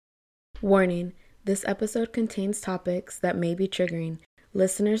Warning, this episode contains topics that may be triggering.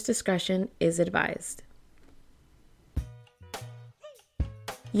 Listener's discretion is advised.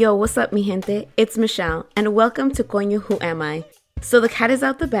 Yo, what's up, mi gente? It's Michelle, and welcome to Coño Who Am I? So the cat is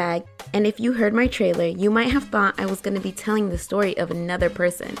out the bag, and if you heard my trailer, you might have thought I was going to be telling the story of another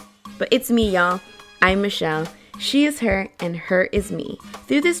person. But it's me, y'all. I'm Michelle. She is her, and her is me.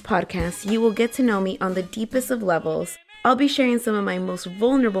 Through this podcast, you will get to know me on the deepest of levels. I'll be sharing some of my most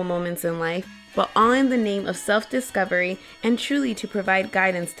vulnerable moments in life, but all in the name of self-discovery and truly to provide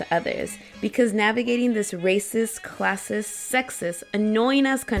guidance to others. Because navigating this racist, classist, sexist,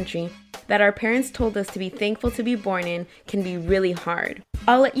 annoying-ass country that our parents told us to be thankful to be born in can be really hard.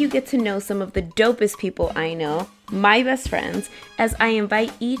 I'll let you get to know some of the dopest people I know, my best friends, as I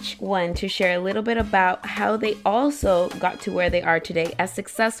invite each one to share a little bit about how they also got to where they are today as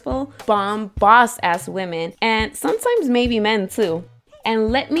successful, bomb, boss-ass women, and sometimes maybe men too.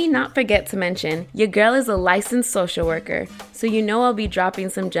 And let me not forget to mention, your girl is a licensed social worker, so you know I'll be dropping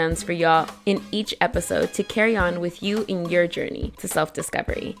some gems for y'all in each episode to carry on with you in your journey to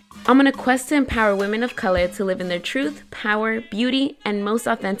self-discovery. I'm on a quest to empower women of color to live in their truth, power, beauty, and most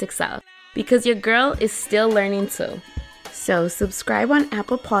authentic self, because your girl is still learning too. So subscribe on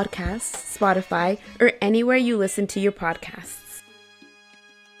Apple Podcasts, Spotify, or anywhere you listen to your podcasts.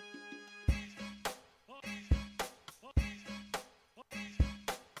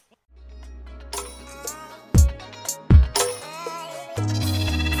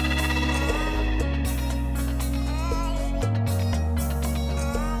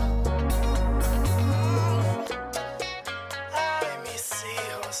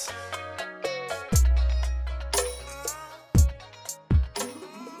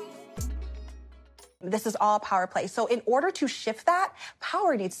 This is all power play. So in order to shift that,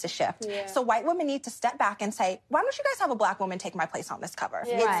 power needs to shift. Yeah. So white women need to step back and say, why don't you guys have a black woman take my place on this cover?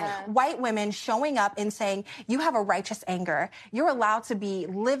 Yeah. It's white women showing up and saying, you have a righteous anger. You're allowed to be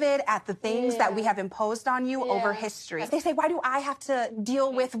livid at the things that we have imposed on you over history. They say, why do I have to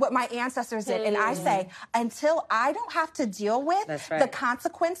deal with what my ancestors did? And I say, until I don't have to deal with the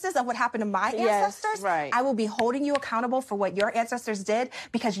consequences of what happened to my ancestors, I will be holding you accountable for what your ancestors did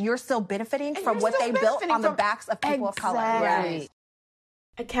because you're still benefiting from what they built on the backs of people of color. Right.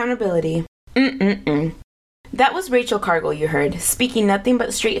 Accountability. That was Rachel Cargill you heard, speaking nothing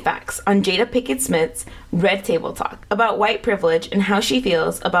but straight facts on Jada Pinkett Smith's Red Table Talk about white privilege and how she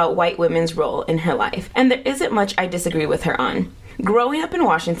feels about white women's role in her life. And there isn't much I disagree with her on. Growing up in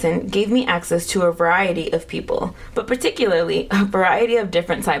Washington gave me access to a variety of people, but particularly a variety of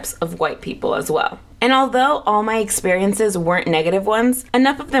different types of white people as well. And although all my experiences weren't negative ones,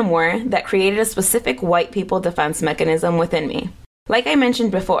 enough of them were that created a specific white people defense mechanism within me. Like I mentioned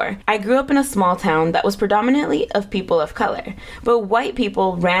before, I grew up in a small town that was predominantly of people of color, but white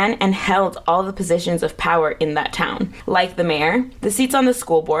people ran and held all the positions of power in that town, like the mayor, the seats on the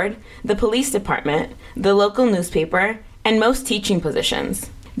school board, the police department, the local newspaper, and most teaching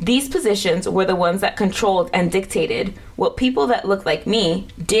positions. These positions were the ones that controlled and dictated what people that looked like me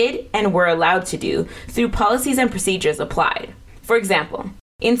did and were allowed to do through policies and procedures applied. For example,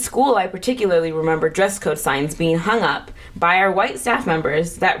 in school, I particularly remember dress code signs being hung up by our white staff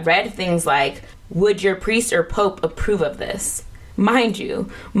members that read things like, "Would your priest or pope approve of this?" Mind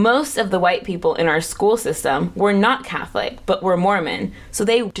you, most of the white people in our school system were not Catholic, but were Mormon, so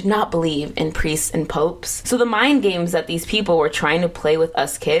they did not believe in priests and popes. So the mind games that these people were trying to play with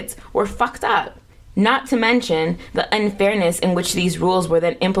us kids were fucked up. Not to mention the unfairness in which these rules were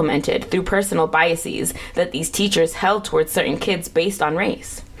then implemented through personal biases that these teachers held towards certain kids based on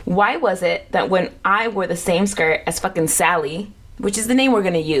race. Why was it that when I wore the same skirt as fucking Sally, which is the name we're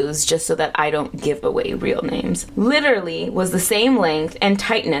going to use just so that I don't give away real names, literally was the same length and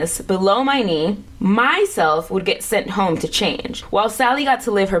tightness below my knee, myself would get sent home to change, while Sally got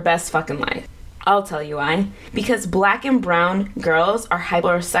to live her best fucking life? I'll tell you why. Because black and brown girls are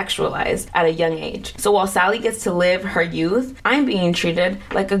hypersexualized at a young age. So while Sally gets to live her youth, I'm being treated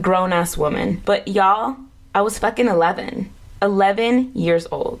like a grown-ass woman. But y'all, I was fucking 11. 11 years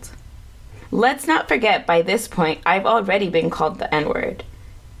old. Let's not forget, by this point, I've already been called the N-word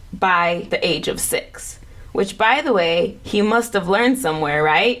by the age of 6. Which, by the way, he must have learned somewhere,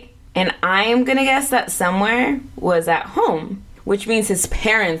 right? And I'm gonna guess that somewhere was at home, which means his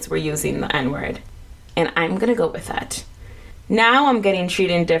parents were using the N-word. And I'm gonna go with that. Now I'm getting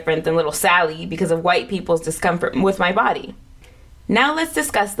treated different than little Sally because of white people's discomfort with my body. Now let's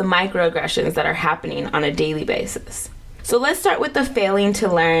discuss the microaggressions that are happening on a daily basis. So let's start with the failing to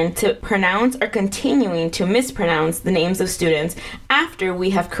learn to pronounce or continuing to mispronounce the names of students after we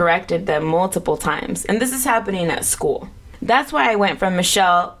have corrected them multiple times. And this is happening at school. That's why I went from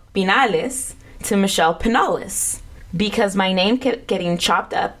Michelle Pinales to Michelle Pinales, because my name kept getting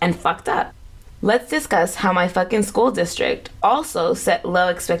chopped up and fucked up. Let's discuss how my fucking school district also set low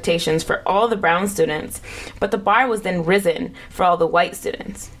expectations for all the brown students, but the bar was then risen for all the white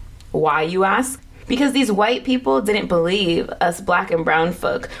students. Why, you ask? Because these white people didn't believe us black and brown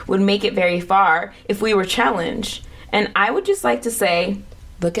folk would make it very far if we were challenged. And I would just like to say,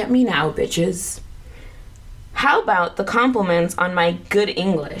 look at me now, bitches. How about the compliments on my good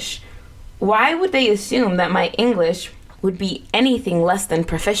English? Why would they assume that my English would be anything less than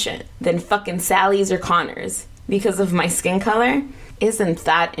proficient than fucking Sally's or Connor's because of my skin color? Isn't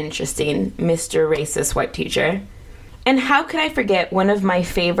that interesting, Mr. Racist White Teacher? And how could I forget one of my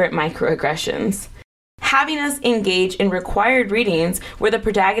favorite microaggressions? Having us engage in required readings where the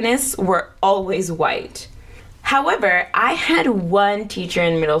protagonists were always white. However, I had one teacher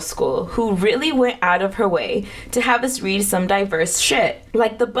in middle school who really went out of her way to have us read some diverse shit,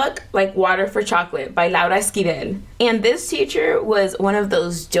 like the book Like Water for Chocolate by Laura Esquivel. And this teacher was one of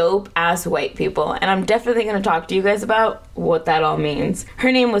those dope-ass white people, and I'm definitely going to talk to you guys about what that all means.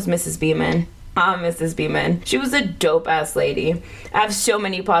 Her name was Mrs. Beeman. Mrs. Beeman. She was a dope-ass lady. I have so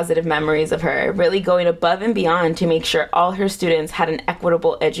many positive memories of her, really going above and beyond to make sure all her students had an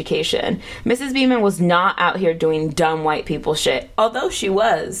equitable education. Mrs. Beeman was not out here doing dumb white people shit, although she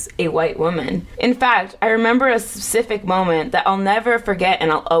was a white woman. In fact, I remember a specific moment that I'll never forget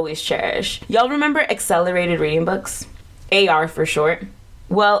and I'll always cherish. Y'all remember accelerated reading books? AR for short.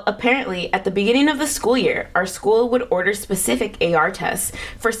 Well, apparently, at the beginning of the school year, our school would order specific AR tests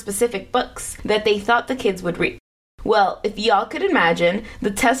for specific books that they thought the kids would read. Well, if y'all could imagine,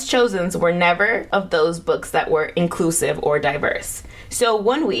 the tests chosen were never of those books that were inclusive or diverse. So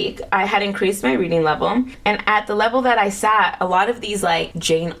one week, I had increased my reading level, and at the level that I sat, a lot of these, like,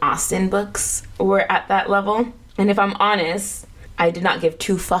 Jane Austen books were at that level. And if I'm honest, I did not give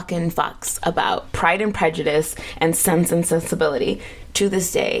two fucking fucks about Pride and Prejudice and Sense and Sensibility. To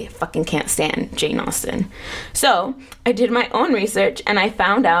this day, fucking can't stand Jane Austen. So I did my own research and I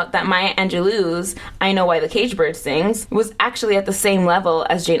found out that Maya Angelou's I Know Why the Cage Bird Sings was actually at the same level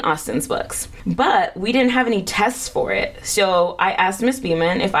as Jane Austen's books. But we didn't have any tests for it. So I asked Miss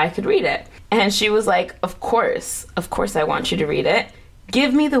Beeman if I could read it. And she was like, of course I want you to read it.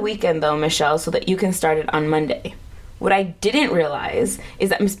 Give me the weekend though, Michelle, so that you can start it on Monday. What I didn't realize is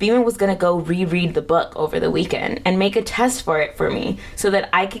that Miss Beeman was going to go reread the book over the weekend and make a test for it for me so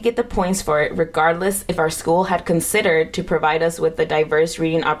that I could get the points for it regardless if our school had considered to provide us with the diverse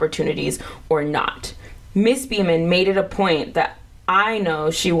reading opportunities or not. Miss Beeman made it a point that I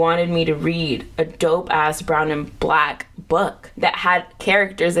know she wanted me to read a dope-ass brown and black book that had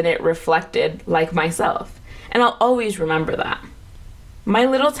characters in it reflected like myself. And I'll always remember that. My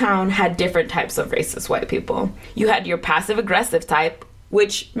little town had different types of racist white people. You had your passive-aggressive type,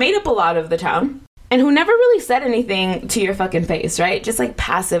 which made up a lot of the town, and who never really said anything to your fucking face, right? Just like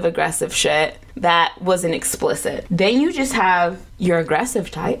passive-aggressive shit that wasn't explicit. Then you just have your aggressive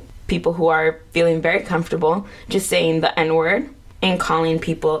type, people who are feeling very comfortable just saying the N-word and calling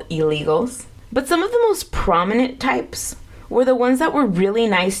people illegals. But some of the most prominent types were the ones that were really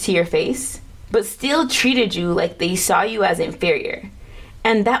nice to your face, but still treated you like they saw you as inferior.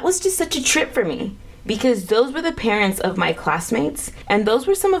 And that was just such a trip for me because those were the parents of my classmates and those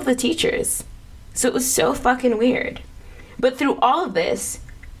were some of the teachers. So it was so fucking weird. But through all of this,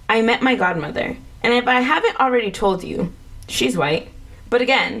 I met my godmother. And if I haven't already told you, she's white. But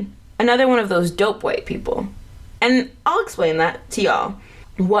again, another one of those dope white people. And I'll explain that to y'all.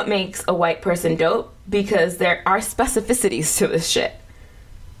 What makes a white person dope? Because there are specificities to this shit.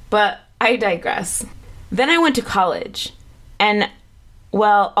 But I digress. Then I went to college. And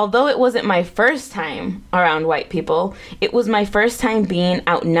well, although it wasn't my first time around white people, it was my first time being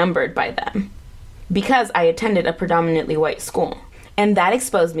outnumbered by them because I attended a predominantly white school, and that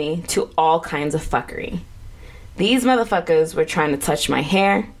exposed me to all kinds of fuckery. These motherfuckers were trying to touch my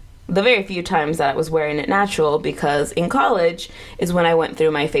hair, the very few times that I was wearing it natural because in college is when I went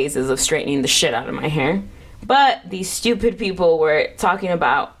through my phases of straightening the shit out of my hair. But these stupid people were talking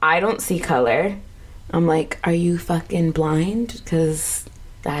about, I don't see color. I'm like, are you fucking blind? Because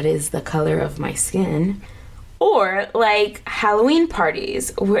that is the color of my skin. Or like Halloween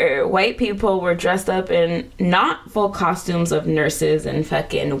parties where white people were dressed up in not full costumes of nurses and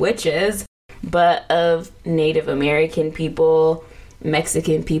fucking witches, but of Native American people,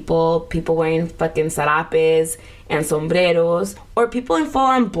 Mexican people, people wearing fucking sarapes and sombreros, or people in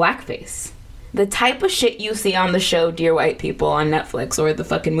full-on blackface. The type of shit you see on the show Dear White People on Netflix or the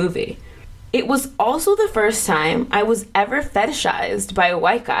fucking movie. It was also the first time I was ever fetishized by a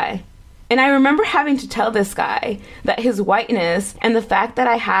white guy. And I remember having to tell this guy that his whiteness and the fact that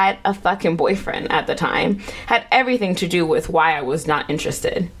I had a fucking boyfriend at the time had everything to do with why I was not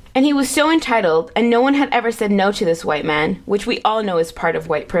interested. And he was so entitled, and no one had ever said no to this white man, which we all know is part of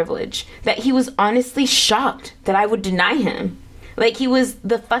white privilege, that he was honestly shocked that I would deny him. Like he was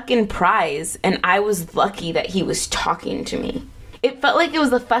the fucking prize, and I was lucky that he was talking to me. It felt like it was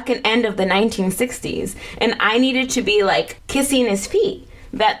the fucking end of the 1960s, and I needed to be like kissing his feet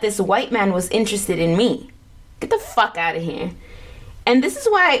that this white man was interested in me. Get the fuck out of here. And this is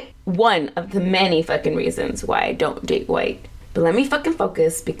why, one of the many fucking reasons why I don't date white. But let me fucking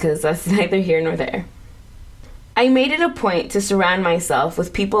focus, because that's neither here nor there. I made it a point to surround myself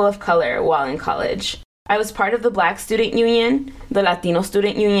with people of color while in college. I was part of the Black Student Union, the Latino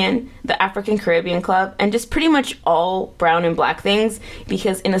Student Union, the African Caribbean Club, and just pretty much all brown and black things,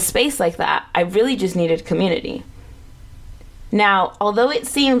 because in a space like that, I really just needed community. Now, although it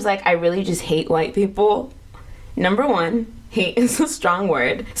seems like I really just hate white people, number one, hate is a strong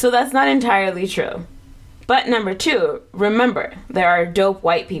word, so that's not entirely true. But number two, remember, there are dope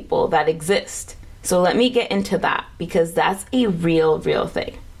white people that exist. So let me get into that, because that's a real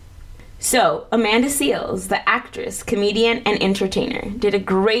thing. So, Amanda Seales, the actress, comedian, and entertainer, did a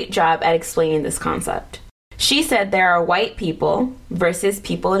great job at explaining this concept. She said there are white people versus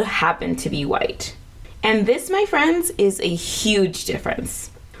people who happen to be white. And this, my friends, is a huge difference.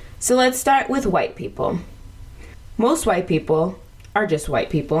 So let's start with white people. Most white people are just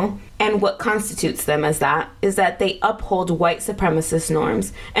white people, and what constitutes them as that is that they uphold white supremacist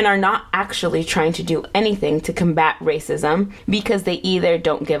norms and are not actually trying to do anything to combat racism because they either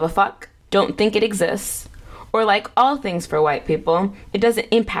don't give a fuck, don't think it exists, or like all things for white people, it doesn't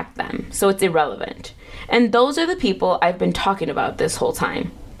impact them, so it's irrelevant. And those are the people I've been talking about this whole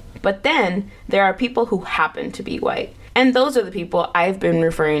time. But then there are people who happen to be white. And those are the people I've been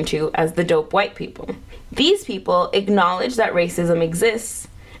referring to as the dope white people. These people acknowledge that racism exists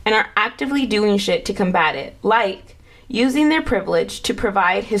and are actively doing shit to combat it, like using their privilege to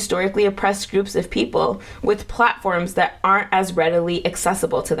provide historically oppressed groups of people with platforms that aren't as readily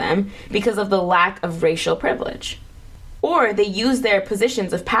accessible to them because of the lack of racial privilege. Or they use their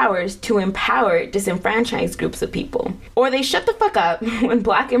positions of powers to empower disenfranchised groups of people. Or they shut the fuck up when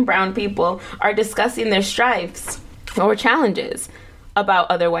black and brown people are discussing their strifes or challenges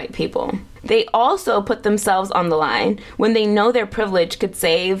about other white people. They also put themselves on the line when they know their privilege could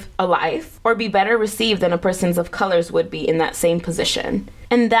save a life or be better received than a person of colors would be in that same position.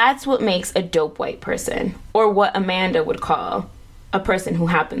 And that's what makes a dope white person, or what Amanda would call a person who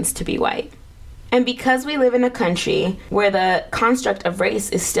happens to be white. And because we live in a country where the construct of race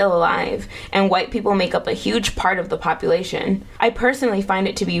is still alive and white people make up a huge part of the population, I personally find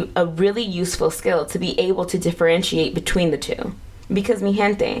it to be a really useful skill to be able to differentiate between the two. Because, mi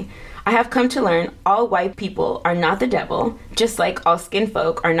gente, I have come to learn all white people are not the devil, just like all skin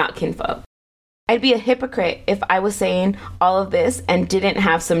folk are not kinfolk. I'd be a hypocrite if I was saying all of this and didn't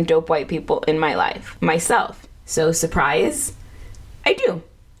have some dope white people in my life, myself. So, surprise? I do.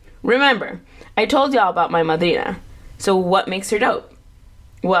 Remember, I told y'all about my madrina. So what makes her dope?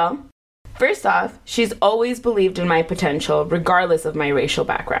 Well, first off, she's always believed in my potential regardless of my racial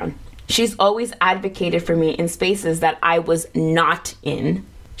background. She's always advocated for me in spaces that I was not in.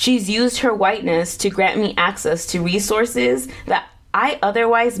 She's used her whiteness to grant me access to resources that I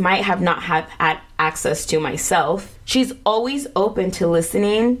otherwise might have not have had access to myself. She's always open to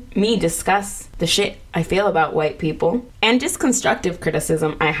listening me discuss the shit I feel about white people and just constructive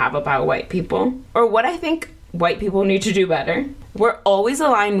criticism I have about white people, or what I think white people need to do better. We're always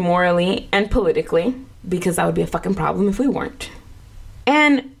aligned morally and politically, because that would be a fucking problem if we weren't.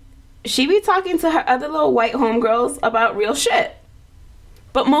 And she be talking to her other little white homegirls about real shit.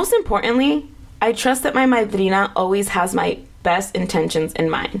 But most importantly, I trust that my madrina always has my best intentions in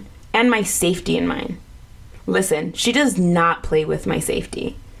mind and my safety in mind. Listen, she does not play with my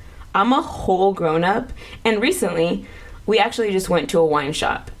safety. I'm a whole grown-up, and recently we actually just went to a wine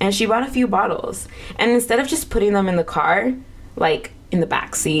shop and she bought a few bottles, and instead of just putting them in the car, like in the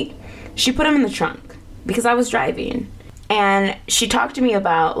back seat, she put them in the trunk because I was driving. And she talked to me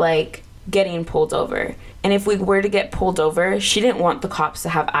about like getting pulled over, and if we were to get pulled over, she didn't want the cops to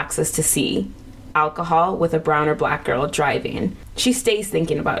have access to see alcohol with a brown or black girl driving. She stays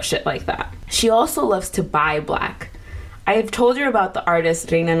thinking about shit like that. She also loves to buy black. I have told her about the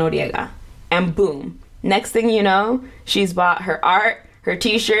artist Reina Noriega, and boom, next thing you know, she's bought her art, her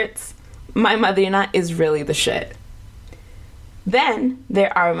t-shirts. My madrina is really the shit. Then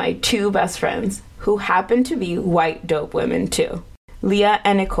there are my two best friends, who happen to be white dope women too, Leah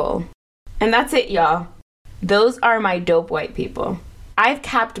and Nicole. And that's it, y'all. Those are my dope white people. I've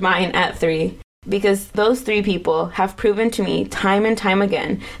capped mine at 3 because those 3 people have proven to me time and time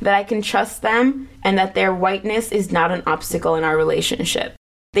again that I can trust them and that their whiteness is not an obstacle in our relationship.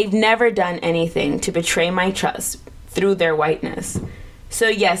 They've never done anything to betray my trust through their whiteness. So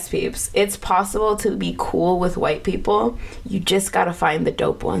yes, peeps, it's possible to be cool with white people. You just gotta find the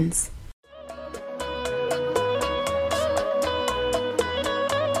dope ones.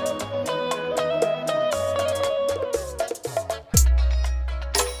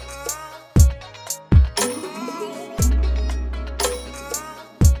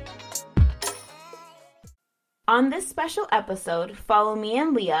 On this special episode, follow me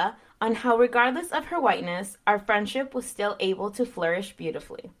and Leah on how, regardless of her whiteness, our friendship was still able to flourish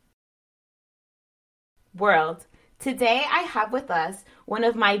beautifully. World, today I have with us one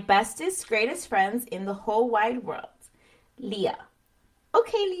of my bestest, greatest friends in the whole wide world, Leah.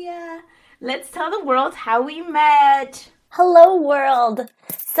 Okay, Leah, let's tell the world how we met. Hello, world.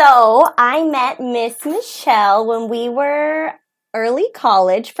 So I met Miss Michelle when we were early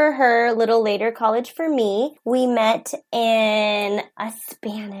college for her, a little later college for me. We met in a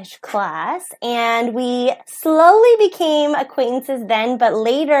Spanish class and we slowly became acquaintances then, but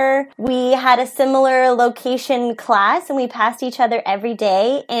later we had a similar location class and we passed each other every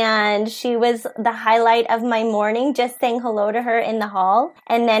day, and she was the highlight of my morning, just saying hello to her in the hall.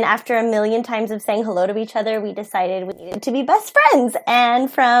 And then after a million times of saying hello to each other, we decided we needed to be best friends, and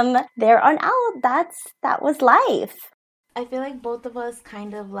from there on out, that was life. I feel like both of us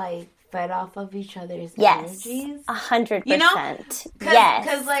kind of like fed off of each other's yes, energies. 100%. You know? Yes.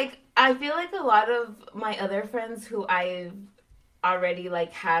 Because like I feel like a lot of my other friends who I've already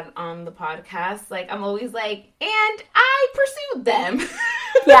like had on the podcast, like I'm always like, and I pursued them.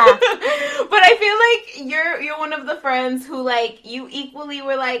 Yeah. But I feel like you're one of the friends who like you equally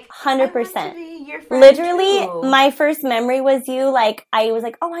were like 100%. Your friend Literally, too. My first memory was you. Like I was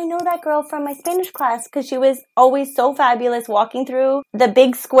like, oh, I know that girl from my Spanish class because she was always so fabulous walking through the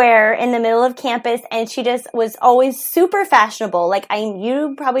big square in the middle of campus, and she just was always super fashionable. Like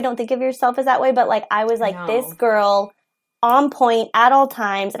you probably don't think of yourself as that way, but like I was like this girl on point at all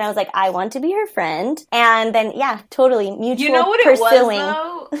times, and I was like, I want to be her friend. And then totally mutual you know what pursuing. It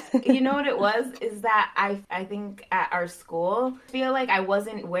was, though? You know what it was is that I think at our school, I feel like I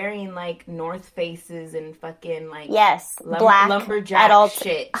wasn't wearing like North Faces and fucking like black lumberjack at all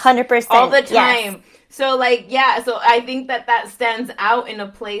shit 100% all the time. Yes. So like so I think that stands out in a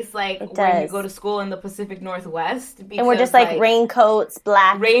place like where you go to school in the Pacific Northwest, because, and we're just like raincoats,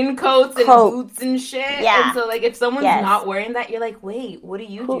 black raincoats and boots and shit. Yeah. And so like if someone's not wearing that, you're like, wait, what do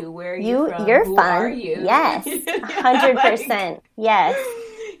you do? Where are you from? You're Who fun. are you? Yes, 100%. Yes.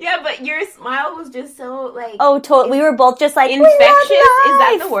 Yeah, but your smile was just so like... Oh, totally. We were both just like, infectious? Is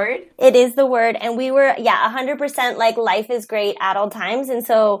that the word? It is the word. And we were, 100% like life is great at all times. And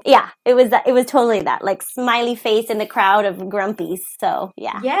so, it was totally that. Like smiley face in the crowd of grumpies. So,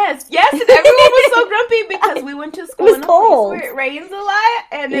 yeah. Yes. And everyone was so grumpy because we went to school in a cold. place where it rains a lot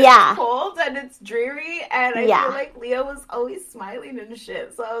and it's cold and it's dreary. And I feel like Leah was always smiling and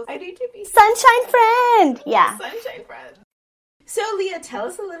shit. So I was like, I need to be... Sunshine friend. Yeah. Sunshine friend. So, Leah, tell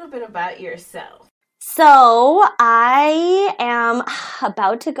us a little bit about yourself. So, I am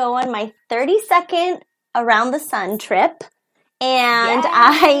about to go on my 32nd around the sun trip. And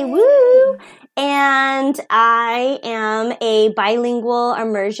and I am a bilingual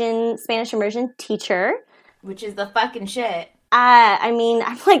Spanish immersion teacher. Which is the fucking shit. I mean,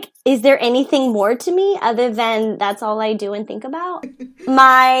 I'm like, is there anything more to me other than that's all I do and think about?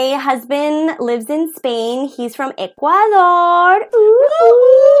 My husband lives in Spain. He's from Ecuador.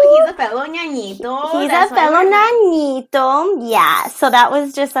 He's a fellow ñañito. He's a fellow ñañito. Yeah, so that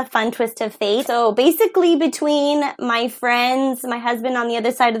was just a fun twist of fate. So basically between my friends, my husband on the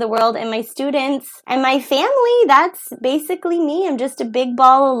other side of the world, and my students, and my family, that's basically me. I'm just a big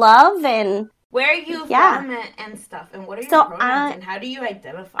ball of love. And where are you from and stuff? And what are your pronouns and how do you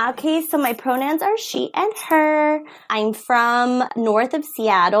identify? Okay, so my pronouns are she and her. I'm from north of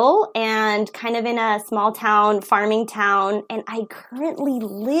Seattle and kind of in a small town, farming town. And I currently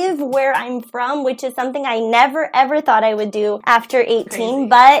live where I'm from, which is something I never ever thought I would do after 18. Crazy.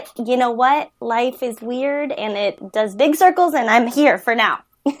 But you know what? Life is weird and it does big circles, and I'm here for now.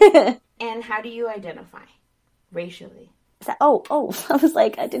 And how do you identify racially? Oh, I was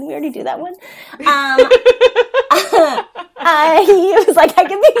like, didn't we already do that one? He was like, I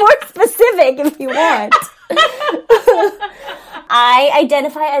can be more specific if you want. I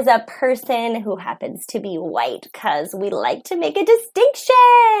identify as a person who happens to be white because we like to make a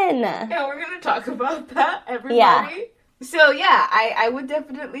distinction. Yeah, we're going to talk about that, everybody. Yeah. So yeah, I would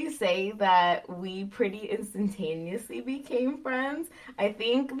definitely say that we pretty instantaneously became friends. I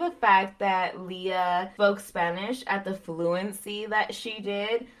think the fact that Leah spoke Spanish at the fluency that she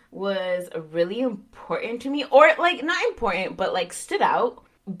did was really important to me. Or like not important, but like stood out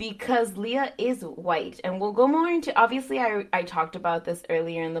because Leah is white. And we'll go more into obviously I talked about this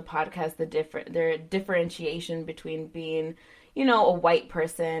earlier in the podcast, the differentiation between being a white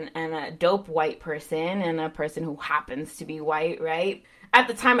person and a dope white person and a person who happens to be white, right? At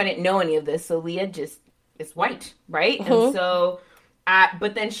the time, I didn't know any of this, so Leah just is white, right? Mm-hmm. And so,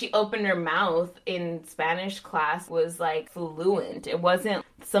 but then she opened her mouth in Spanish class, was like fluent. It wasn't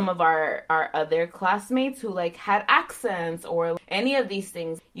some of our other classmates who like had accents or any of these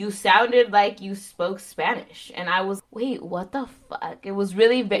things. You sounded like you spoke Spanish, and I was, wait, what the fuck? It was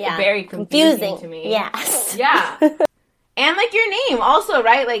really very confusing to me. Yeah. Yeah. And, like, your name also,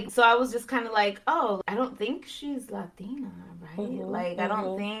 right? Like, so I was just kind of like, oh, I don't think she's Latina, right? Mm-hmm, like, I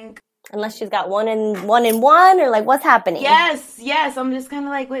don't think... Unless she's got one in one, or, like, what's happening? Yes. I'm just kind of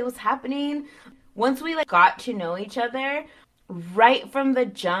like, wait, what's happening? Once we, like, got to know each other, right from the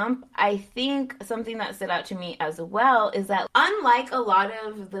jump, I think something that stood out to me as well is that unlike a lot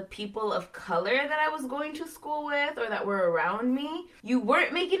of the people of color that I was going to school with or that were around me, you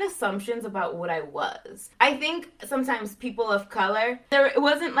weren't making assumptions about what I was. I think sometimes people of color, there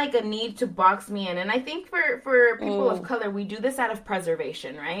wasn't like a need to box me in. And I think for people of color, we do this out of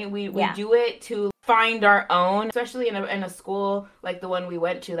preservation, right? We do it to find our own, especially in a school like the one we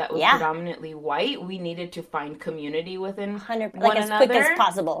went to that was predominantly white. We needed to find community within 100%, one like another. As quick as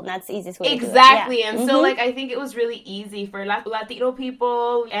possible. And that's the easiest way exactly. to do it. And so like I think it was really easy for Latino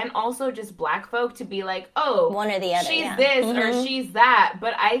people and also just black folk to be like, oh, one or the other, she's this or she's that.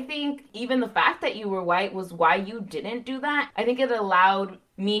 But I think even the fact that you were white was why you didn't do that. I think it allowed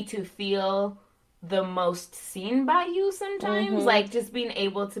me to feel the most seen by you sometimes. Like just being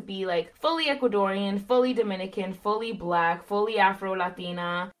able to be like fully Ecuadorian, fully Dominican, fully black, fully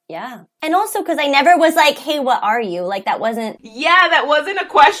Afro-Latina. Yeah. And also because I never was like, hey, what are you? Like that wasn't... Yeah, that wasn't a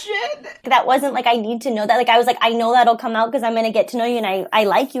question. That wasn't like, I need to know that. Like I was like, I know that'll come out because I'm going to get to know you and I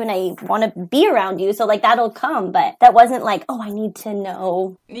like you and I want to be around you. So like that'll come. But that wasn't like, oh, I need to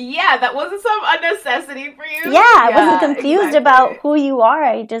know. Yeah, that wasn't a necessity for you. Yeah, I wasn't confused about who you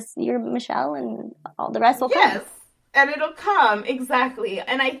are. You're Michelle and all the rest will come. Yes. And it'll come, exactly.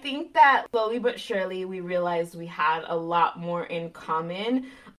 And I think that slowly but surely we realized we had a lot more in common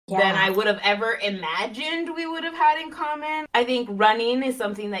than I would have ever imagined we would have had in common. I think running is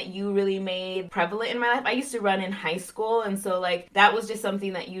something that you really made prevalent in my life. I used to run in high school, and so like that was just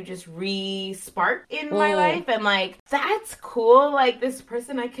something that you just re-sparked in my life, and like that's cool. Like this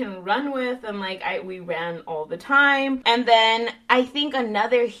person I can run with, and like we ran all the time. And then I think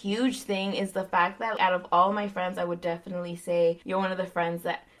another huge thing is the fact that out of all my friends, I would definitely say you're one of the friends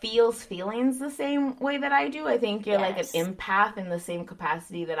that feels feelings the same way that I do. I think you're like an empath in the same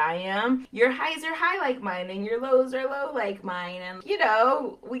capacity that I am. Your highs are high like mine and your lows are low like mine, and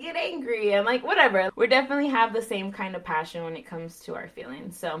we get angry and like whatever. We definitely have the same kind of passion when it comes to our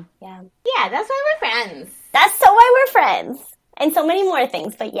feelings. So yeah, that's why we're friends. That's so why we're friends. And so many more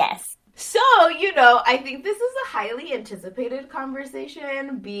things, but yes. So, I think this is a highly anticipated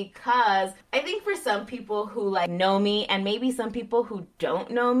conversation because I think for some people who like know me and maybe some people who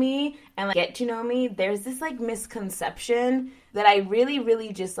don't know me and like get to know me, there's this like misconception that I really,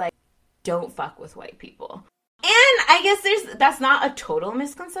 really just like don't fuck with white people. And I guess that's not a total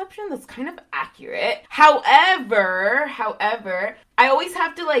misconception. That's kind of accurate. However, I always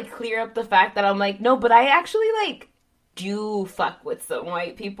have to like clear up the fact that I'm like, no, but I actually like do fuck with some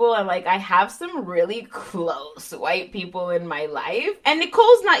white people, and like I have some really close white people in my life. And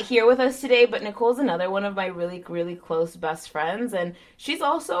Nicole's not here with us today, but Nicole's another one of my really, really close best friends, and she's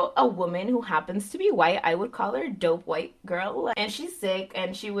also a woman who happens to be white. I would call her dope white girl, and she's sick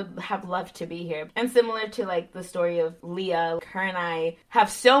and she would have loved to be here. And similar to like the story of Leah, her and I have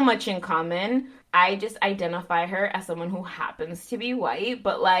so much in common. I just identify her as someone who happens to be white,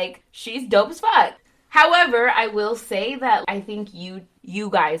 but like she's dope as fuck. However, I will say that I think you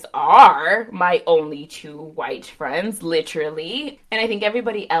guys are my only two white friends, literally. And I think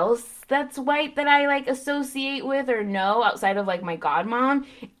everybody else that's white that I like associate with or know outside of like my godmom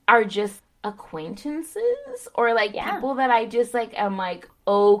are just acquaintances or like people that I just like am like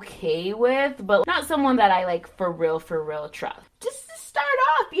okay with, but not someone that I like for real trust. Just to start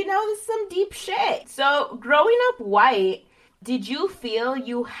off, this is some deep shit. So growing up white, did you feel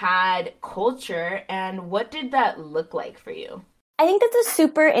you had culture, and what did that look like for you? I think that's a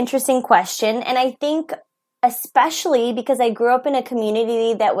super interesting question, and I think especially because I grew up in a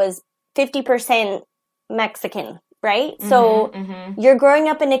community that was 50% Mexican, right? So you're growing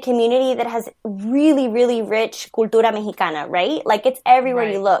up in a community that has really, really rich cultura mexicana, right? Like it's everywhere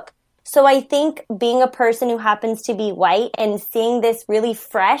you look. So I think being a person who happens to be white and seeing this really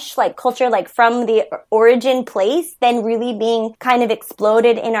fresh, like culture, like from the origin place, then really being kind of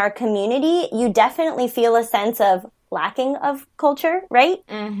exploded in our community, you definitely feel a sense of lacking of culture, right?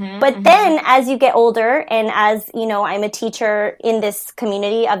 But then as you get older and as, you know, I'm a teacher in this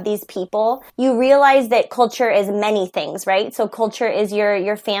community of these people, you realize that culture is many things, right? So culture is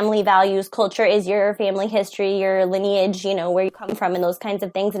your family values, culture is your family history, your lineage, you know, where you come from and those kinds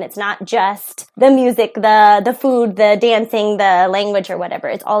of things. And it's not just the music, the food, the dancing, the language or whatever.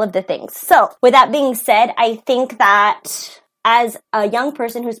 It's all of the things. So with that being said, I think that as a young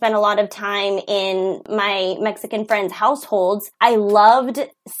person who spent a lot of time in my Mexican friends' households, I loved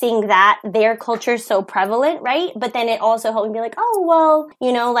seeing that their culture is so prevalent, right? But then it also helped me be like, oh, well,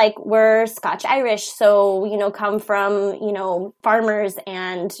 you know, like we're Scotch Irish, so, you know, come from, you know, farmers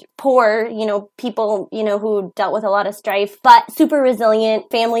and poor, you know, people, you know, who dealt with a lot of strife, but super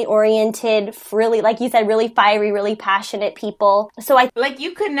resilient, family oriented, really, like you said, really fiery, really passionate people. So like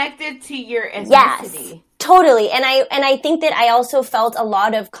you connected to your ethnicity. Yes. Totally. And I think that I also felt a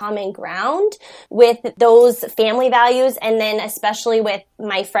lot of common ground with those family values. And then especially with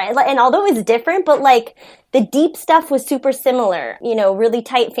my friends, and although it's different, but like the deep stuff was super similar, you know, really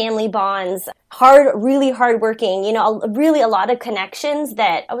tight family bonds, really hardworking, you know, really a lot of connections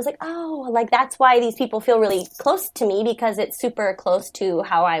that I was like, oh, like that's why these people feel really close to me because it's super close to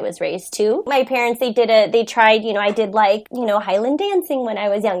how I was raised too. My parents, they tried, you know, I did like, you know, Highland dancing when I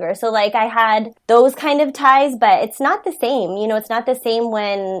was younger. So like I had those kind of ties, but it's not the same, you know, it's not the same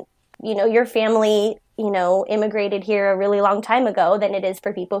when, you know, your family, you know, immigrated here a really long time ago than it is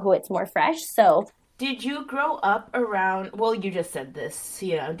for people who it's more fresh. So did you grow up around, well, you just said this,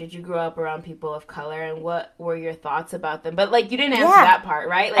 you know, did you grow up around people of color and what were your thoughts about them? But like, you didn't answer that part,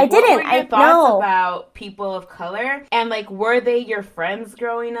 right? Like, I didn't. What were your thoughts about people of color? And like, were they your friends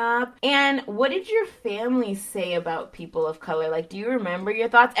growing up? And what did your family say about people of color? Like, do you remember your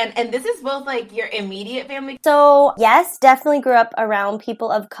thoughts? And this is both like your immediate family. So yes, definitely grew up around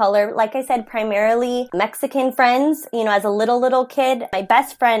people of color. Like I said, primarily Mexican friends, you know, as a little kid. My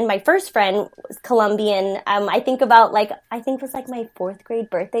best friend, my first friend was Colombian. I think about like, I think it was like my 4th grade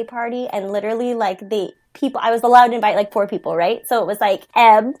birthday party and literally like I was allowed to invite like 4 people, right? So it was like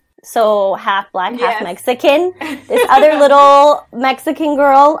Eb, so half black, half Mexican, this other little Mexican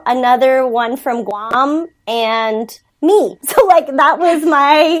girl, another one from Guam, and me. So like that was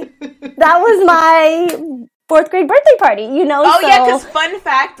my 4th grade birthday party, you know? Oh, so, yeah, because fun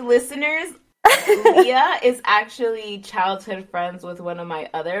fact, listeners, Leah is actually childhood friends with one of my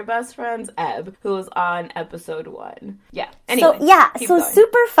other best friends, Eb, who was on episode 1. Yeah. Anyway, so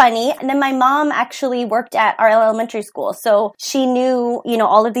super funny. And then my mom actually worked at our elementary school. So she knew, you know,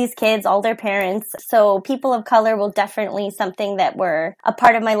 all of these kids, all their parents. So people of color were definitely something that were a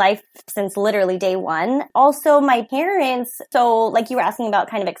part of my life since literally day one. Also, my parents, so like you were asking about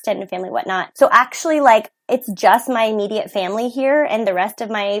kind of extended family, whatnot. So actually like, it's just my immediate family here and the rest of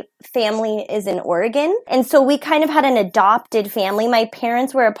my family is in Oregon. And so we kind of had an adopted family. My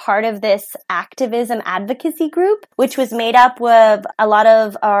parents were a part of this activism advocacy group, which was made up with a lot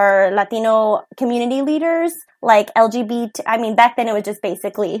of our Latino community leaders, like LGBT. I mean, back then it was just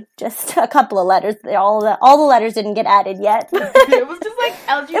basically just a couple of letters. All the letters didn't get added yet. It was just like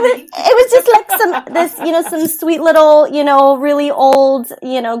LGBT. It was just like some sweet little, you know, really old,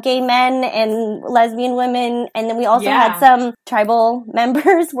 you know, gay men and lesbian women. And then we also had some tribal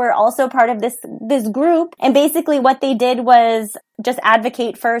members were also part of this group. And basically what they did was just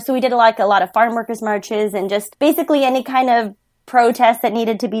advocate for, so we did a lot of farm workers marches and just basically any kind of protest that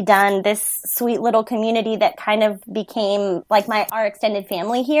needed to be done. This sweet little community that kind of became like our extended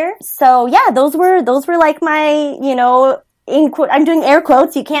family here. So yeah, those were like my, you know, I'm doing air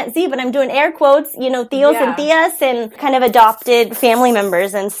quotes. You can't see, but I'm doing air quotes, you know, tios and tias and kind of adopted family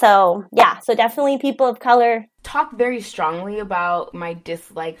members. And so, yeah, so definitely people of color. Talk very strongly about my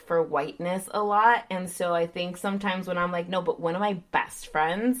dislike for whiteness a lot. And so I think sometimes when I'm like, no, but one of my best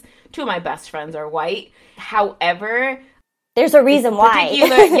friends, 2 of my best friends are white. However, there's a reason why.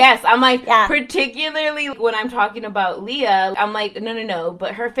 Yes, I'm like, particularly when I'm talking about Leah, I'm like, no,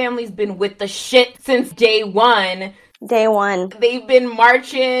 but her family's been with the shit since day one. Day one. They've been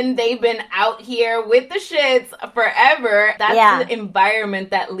marching. They've been out here with the shits forever. That's the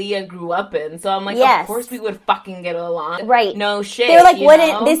environment that Leah grew up in. So I'm like, of course we would fucking get along. Right. No shit. They were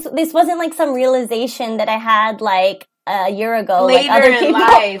like, this wasn't like some realization that I had like a year ago, later like other in people.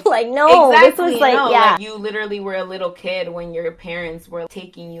 life. Like, no, exactly, this was like, no, yeah. like you literally were a little kid when your parents were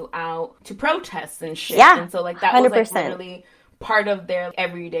taking you out to protests and shit. Yeah, and so like that 100%. was like literally part of their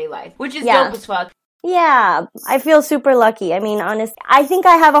everyday life, which is Yeah. dope as fuck. Yeah, I feel super lucky. I mean, honestly, I think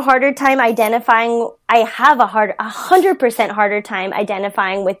I have a harder time identifying. I have a 100% harder time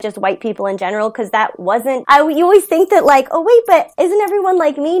identifying with just white people in general, because that wasn't. You always think that like, oh wait, but isn't everyone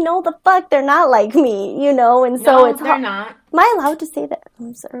like me? No, the fuck, they're not like me, you know. And so No, they're not. Am I allowed to say that?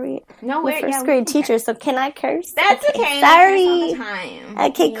 I'm sorry. No, I'm we're a first grade teacher, so can I curse? That's okay. Sorry. All the time.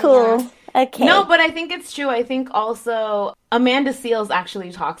 Okay, cool. Okay. No, but I think it's true. I think also Amanda Seales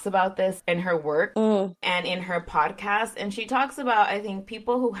actually talks about this in her work and in her podcast. And she talks about, I think,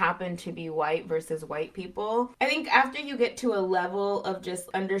 people who happen to be white versus white people. I think after you get to a level of just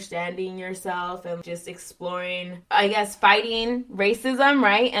understanding yourself and just exploring, I guess, fighting racism,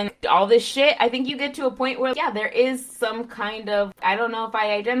 right? And all this shit, I think you get to a point where, yeah, there is some kind of, I don't know if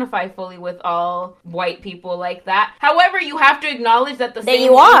I identify fully with all white people like that. However, you have to acknowledge that the same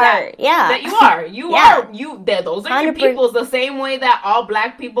you way are, that you are. You Yeah. are. Those are your peoples. The same way that all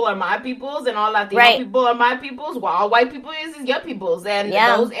black people are my peoples and all Latino people are my peoples. Well, all white people is your peoples. And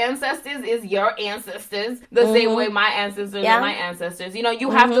those ancestors is your ancestors. The same way my ancestors are my ancestors. You know, you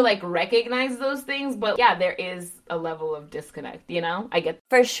have to like recognize those things. But yeah, there is a level of disconnect, you know? I get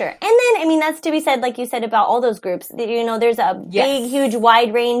For sure. And then, I mean, that's to be said, like you said, about all those groups. You know, there's a big, huge,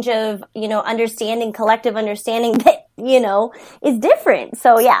 wide range of, you know, understanding, collective understanding that, you know, is different.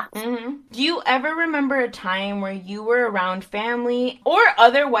 So, yeah. Mm-hmm. Do you ever remember a time where you were around family or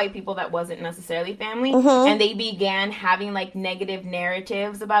other white people that wasn't necessarily family and they began having like negative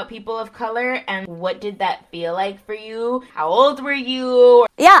narratives about people of color? And what did that feel like for you? How old were you?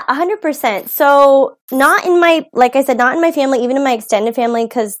 Yeah, 100%. So not in my, like I said, not in my family, even in my extended family,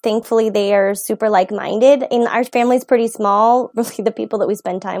 because thankfully they are super like-minded. And our family's pretty small. Really, the people that we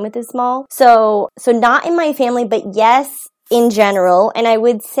spend time with is small. So not in my family, but yes, in general. And I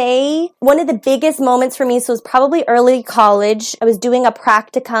would say one of the biggest moments for me, so it was probably early college. I was doing a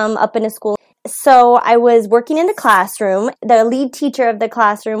practicum up in a school. So I was working in the classroom. The lead teacher of the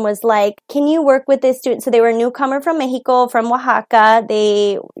classroom was like, can you work with this student? So they were a newcomer from Mexico, from Oaxaca.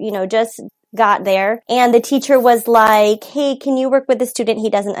 They, you know, just got there. And the teacher was like, hey, can you work with the student? He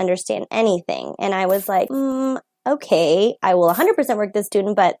doesn't understand anything. And I was like, okay, I will 100% work with this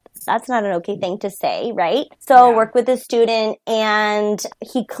student, but that's not an okay thing to say, right? So work with the student, and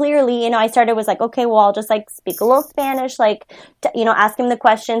he clearly, you know, was like, okay, well, I'll just like speak a little Spanish, like, you know, ask him the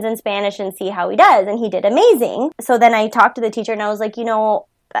questions in Spanish and see how he does. And he did amazing. So then I talked to the teacher and I was like, you know,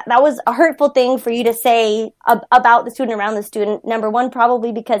 that was a hurtful thing for you to say about the student, around the student. Number one,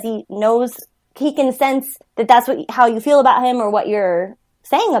 probably because he can sense that that's how you feel about him or what you're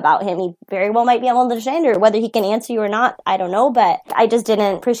saying about him. He very well might be able to understand, or whether he can answer you or not, I don't know, but I just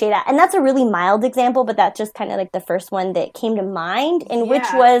didn't appreciate that. And that's a really mild example, but that's just kind of like the first one that came to mind, which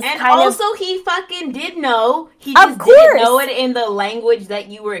was and kind also he fucking did know. He just didn't know it in the language that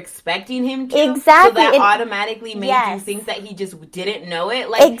you were expecting him to. Exactly. So that automatically made you think that he just didn't know it.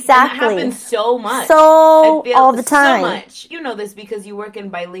 Like, exactly. And that happens so much. So all the time. So much. You know this because you work in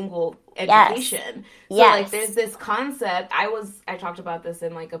bilingual education. So like there's this concept. I talked about this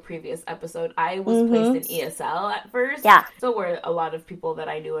in like a previous episode. I was placed in ESL at first. Yeah. So were a lot of people that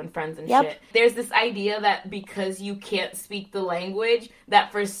I knew and friends and shit. There's this idea that because you can't speak the language,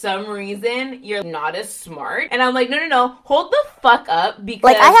 that for some reason you're not as smart. And I'm like, no, hold the fuck up, because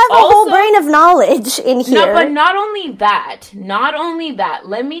like I have a whole brain of knowledge in here. No, but not only that,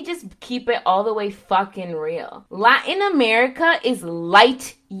 let me just keep it all the way fucking real. Latin America is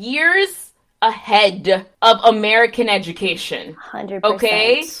light years ahead of American education. 100%.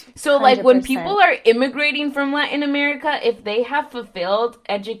 Okay? So, 100%. like, when people are immigrating from Latin America, if they have fulfilled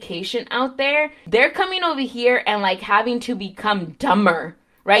education out there, they're coming over here and, like, having to become dumber.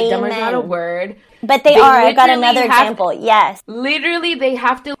 Right? Amen. Dumber's not a word. But they are. I got another example. Yes. Literally, they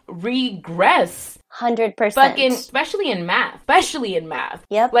have to regress. 100%. Fucking, especially in math.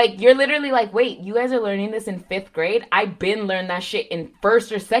 Yep. Like, you're literally like, wait, you guys are learning this in 5th grade? I've been learning that shit in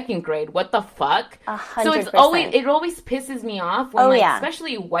 1st or 2nd grade. What the fuck? 100%. So it always pisses me off when,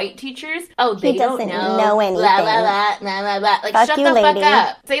 especially white teachers, they don't know anything. Blah, blah, blah, blah, blah, blah. Like, shut the fuck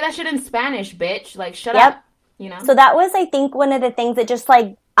up. Say that shit in Spanish, bitch. Like, shut up. You know? So that was, I think, one of the things that just,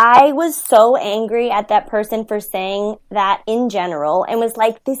 like, I was so angry at that person for saying that in general, and was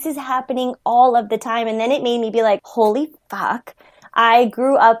like, this is happening all of the time. And then it made me be like, holy fuck. I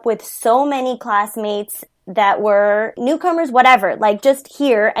grew up with so many classmates that were newcomers, whatever, like just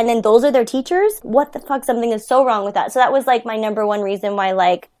here, and then those are their teachers. What the fuck? Something is so wrong with that. So that was like my number one reason why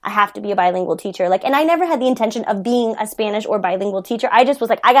like I have to be a bilingual teacher. Like, and I never had the intention of being a Spanish or bilingual teacher. I just was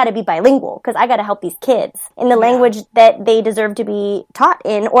like, I gotta be bilingual because I gotta help these kids in the language that they deserve to be taught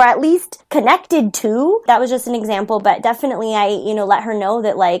in, or at least connected to. That was just an example, but definitely I, let her know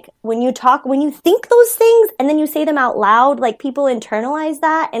that like when you think those things and then you say them out loud, like people internalize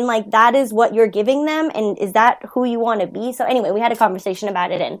that, and like that is what you're giving them, and is that who you want to be? So anyway, we had a conversation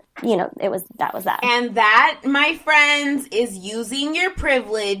about it, and that was that. And that, my friends, is using your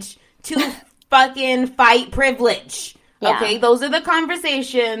privilege to fucking fight privilege. Yeah. Okay, those are the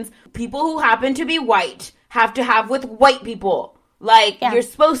conversations people who happen to be white have to have with white people. Like, you're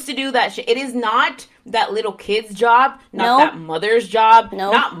supposed to do that shit. It is not that little kid's job, not that mother's job,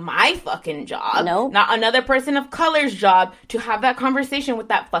 not my fucking job, not another person of color's job to have that conversation with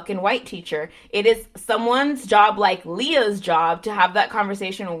that fucking white teacher. It is someone's job, like Leah's job, to have that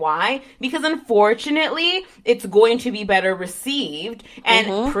conversation. Why? Because unfortunately, it's going to be better received,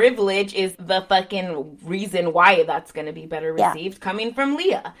 and privilege is the fucking reason why that's going to be better received coming from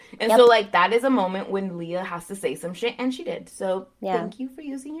Leah. And so, like, that is a moment when Leah has to say some shit, and she did. So, thank you for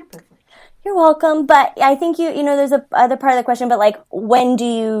using your privilege. You're welcome, but I think there's a other part of the question, but like, when do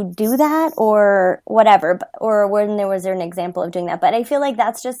you do that or whatever, or when was there an example of doing that? But I feel like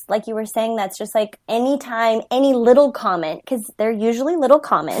that's just, like you were saying, that's just like anytime, any little comment, because they're usually little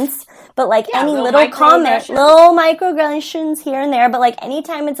comments, but like any little comment, little microaggressions here and there, but like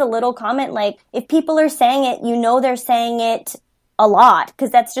anytime it's a little comment, like if people are saying it, they're saying it a lot,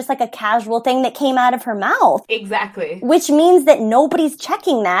 because that's just like a casual thing that came out of her mouth. Exactly. Which means that nobody's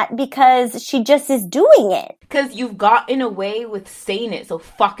checking that because she just is doing it. Because you've gotten away with saying it so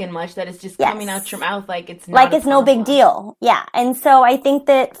fucking much that it's just coming out your mouth like it's not like it's no big deal. Yeah. And so I think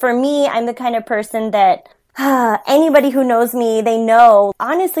that for me, I'm the kind of person that anybody who knows me, they know,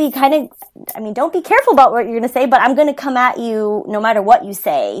 honestly, don't be careful about what you're going to say, but I'm going to come at you no matter what you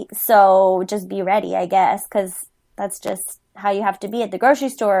say. So just be ready, I guess, because that's just how you have to be at the grocery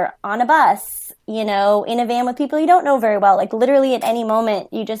store, on a bus, in a van with people you don't know very well. Like literally at any moment,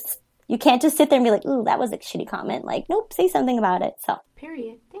 you can't just sit there and be like, ooh, that was a shitty comment. Like, nope, say something about it. So.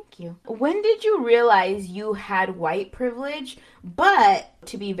 Period. Thank you. When did you realize you had white privilege, but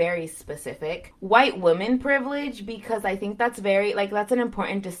to be very specific, white women privilege? Because I think that's that's an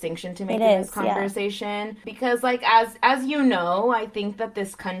important distinction to make in this conversation. Yeah. Because as you know, I think that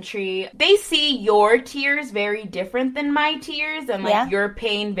this country, they see your tears very different than my tears, and your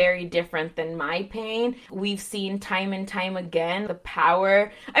pain very different than my pain. We've seen time and time again the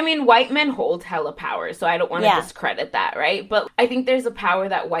power. I mean, white men hold hella power, so I don't want to discredit that, right? But I think there's a power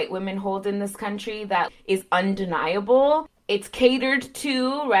that white women hold in this country that is undeniable. It's catered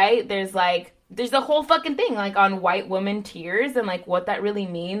to, right? There's a whole fucking thing like on white women tears and like what that really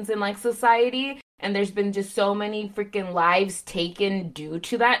means in like society. And there's been just so many freaking lives taken due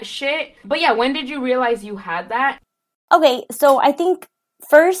to that shit. But yeah, when did you realize you had that? Okay, so I think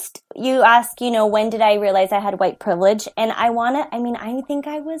first you ask, when did I realize I had white privilege? And I think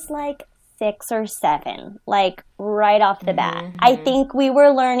I was like 6 or 7, like right off the bat. Mm-hmm. I think we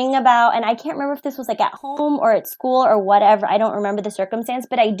were learning about, and I can't remember if this was like at home or at school or whatever. I don't remember the circumstance,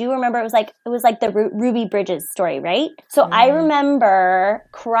 but I do remember it was like the Ruby Bridges story, right? So I remember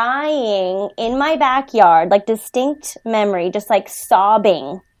crying in my backyard, like distinct memory, just like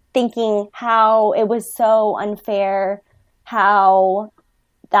sobbing, thinking how it was so unfair, how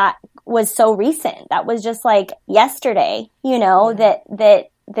that was so recent. That was just like yesterday, that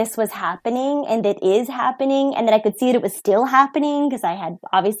this was happening and it is happening, and that I could see that it was still happening because I had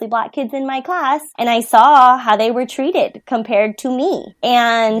obviously Black kids in my class and I saw how they were treated compared to me.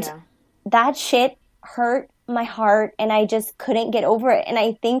 And that shit hurt my heart and I just couldn't get over it. And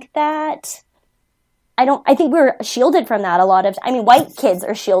I think that I think we're shielded from that white kids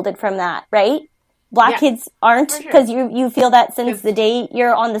are shielded from that, right? Black kids aren't, because you feel that since the day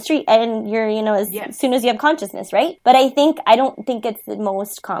you're on the street and you're, as soon as you have consciousness, right? But I don't think it's the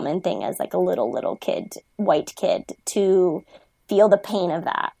most common thing as like a little kid, white kid, to feel the pain of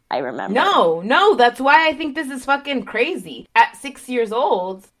that. I remember. No, that's why I think this is fucking crazy. At 6 years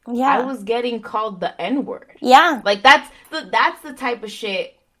old, I was getting called the N-word. Yeah. Like that's the type of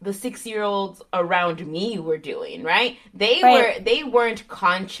shit the 6-year-olds around me were doing, right? They weren't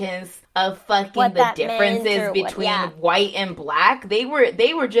conscious of fucking the differences between white and black. They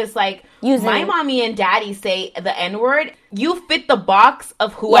were just like, my mommy and daddy say the N-word. You fit the box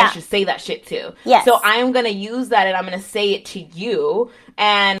of who I should say that shit to. Yes. So I'm going to use that and I'm going to say it to you.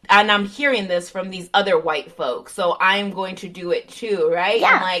 And I'm hearing this from these other white folks. So I'm going to do it too, right?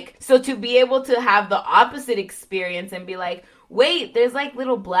 Yeah. And like, so to be able to have the opposite experience and be like, wait, there's like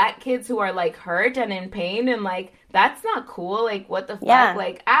little black kids who are like hurt and in pain and like, that's not cool. Like, what the fuck? Yeah.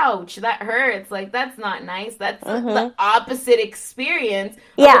 Like, ouch, that hurts. Like, that's not nice. That's the opposite experience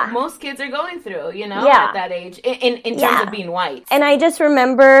of what most kids are going through, you know, at that age, in terms of being white. And I just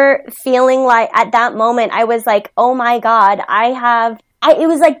remember feeling like, at that moment, I was like, oh my God, it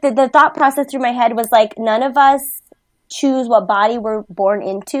was like the thought process through my head was like, none of us choose what body we're born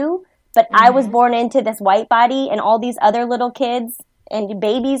into, but I was born into this white body and all these other little kids and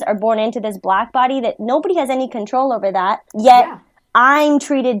babies are born into this black body that nobody has any control over that. Yet I'm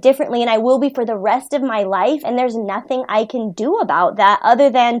treated differently and I will be for the rest of my life. And there's nothing I can do about that other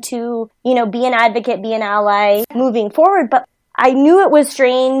than to, you know, be an advocate, be an ally moving forward. But I knew it was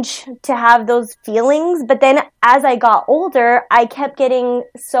strange to have those feelings. But then as I got older, I kept getting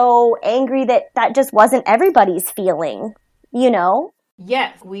so angry that just wasn't everybody's feeling, you know?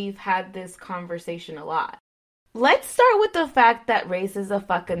 Yes, we've had this conversation a lot. Let's start with the fact that race is a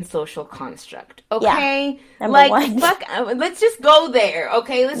fucking social construct, okay? Yeah, like, one. Let's just go there,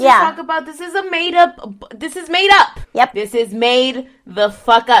 okay? Let's just talk about this is made up. Yep. This is made the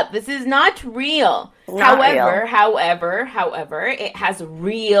fuck up. This is not real. However, it has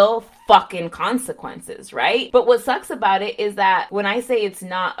real fucking consequences, right? But what sucks about it is that when I say it's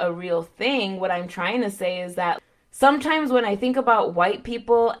not a real thing, what I'm trying to say is that sometimes when I think about white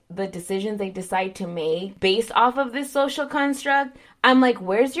people, the decisions they decide to make based off of this social construct, I'm like,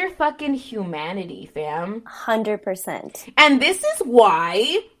 where's your fucking humanity, fam? 100%. And this is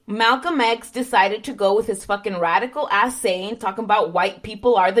why Malcolm X decided to go with his fucking radical ass saying, talking about white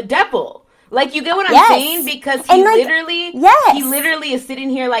people are the devil. Like, you get what I'm saying? Because he literally is sitting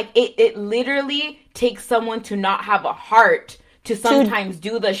here like, it literally takes someone to not have a heart to sometimes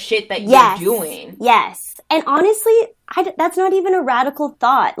do the shit that you're doing. Yes. And honestly, that's not even a radical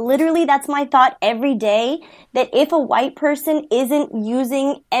thought. Literally, that's my thought every day, that if a white person isn't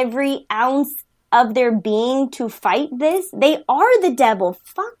using every ounce of their being to fight this, they are the devil.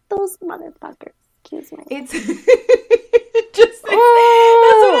 Fuck those motherfuckers. Excuse me. It's just like,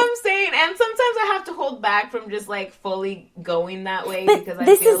 that's what I'm saying. And sometimes I have to hold back from just like fully going that way because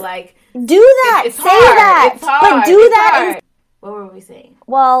I feel like do that. Say that. It's hard. But do that. What were we saying?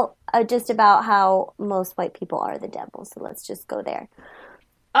 Well, just about how most white people are the devil. So let's just go there.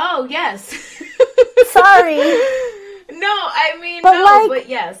 Oh, yes. Sorry. No, I mean, but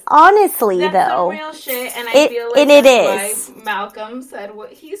yes. Honestly, that's though. Some real shit, and I feel like that's why Malcolm said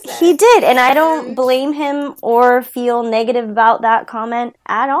what he said. He did, and I don't blame him or feel negative about that comment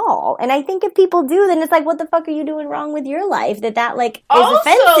at all. And I think if people do, then it's like, what the fuck are you doing wrong with your life? That is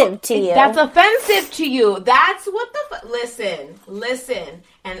offensive to you. That's offensive to you. That's what the Listen.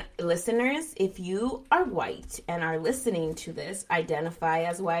 And listeners, if you are white and are listening to this, identify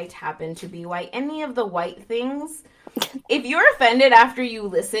as white, happen to be white, any of the white things, if you're offended after you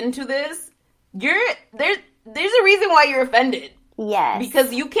listen to this, there's a reason why you're offended. Yes.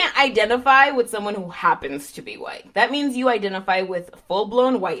 Because you can't identify with someone who happens to be white. That means you identify with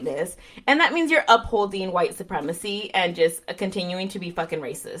full-blown whiteness, and that means you're upholding white supremacy and just continuing to be fucking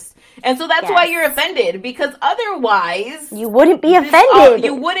racist. And so that's why you're offended, because otherwise... You wouldn't be offended.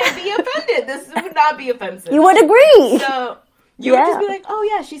 You wouldn't be offended. This would not be offensive. You would agree. So... You would just be like, oh,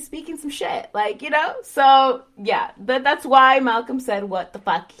 yeah, she's speaking some shit. Like, you know? So, yeah. That's why Malcolm said what the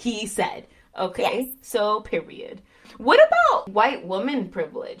fuck he said. Okay? Yes. So, period. What about white woman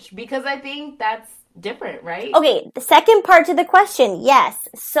privilege? Because I think that's different, right? Okay, the second part to the question, yes.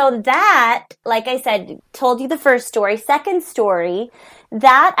 So that, like I said, told you the first story. Second story,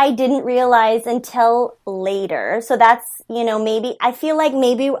 that I didn't realize until later. So that's, maybe, I feel like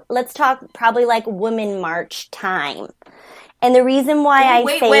maybe, let's talk probably like Women March time. And the reason why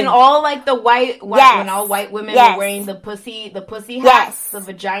when all like the when all white women were wearing the pussy hats, the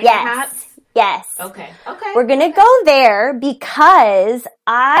vagina hats. Yes. Okay. We're going to go there because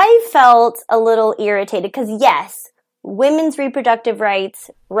I felt a little irritated because yes, women's reproductive rights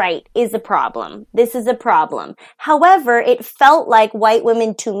is a problem. This is a problem. However, it felt like white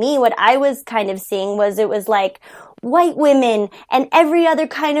women, to me, what I was kind of seeing was it was like white women and every other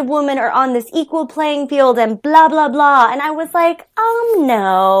kind of woman are on this equal playing field and blah, blah, blah. And I was like,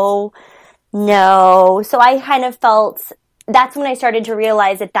 no. So I kind of felt that's when I started to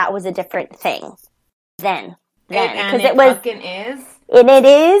realize that was a different thing then. Because it fucking is. And it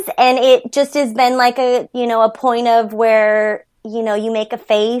is, and it just has been like a point of where, you make a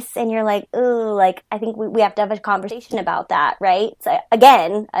face and you're like, ooh, like, I think we have to have a conversation about that, right? So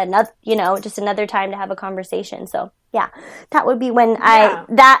again, just another time to have a conversation. So yeah, that would be when and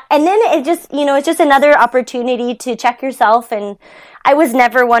then it just, it's just another opportunity to check yourself. And I was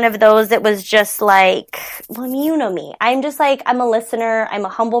never one of those that was just like, well, you know me. I'm just like, I'm a listener. I'm a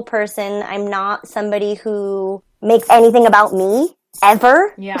humble person. I'm not somebody who makes anything about me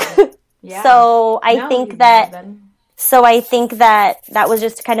ever. Yeah. So I think that was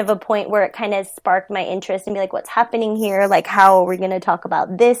just kind of a point where it kind of sparked my interest and be like, what's happening here? Like, how are we going to talk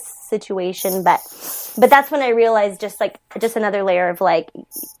about this situation? But that's when I realized just another layer of like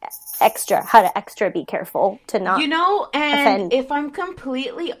how to extra be careful to not offend. If I'm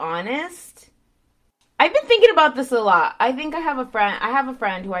completely honest, I've been thinking about this a lot. I think I have a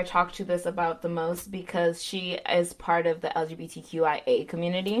friend who I talk to this about the most because she is part of the LGBTQIA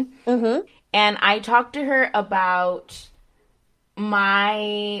community. Mm-hmm. And I talked to her about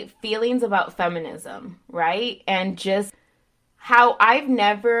my feelings about feminism, right? And just how I've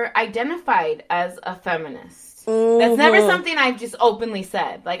never identified as a feminist. Mm-hmm. That's never something I've just openly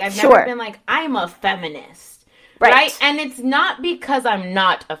said. Like, I've never been like, I'm a feminist. Right? And it's not because I'm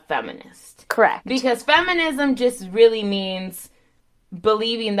not a feminist. Correct. Because feminism just really means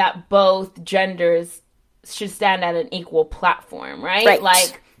believing that both genders should stand at an equal platform, right?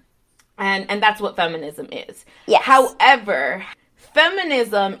 Like, and that's what feminism is. Yes. However,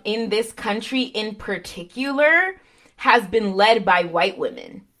 feminism in this country in particular has been led by white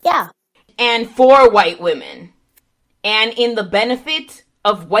women. Yeah. And for white women. And in the benefit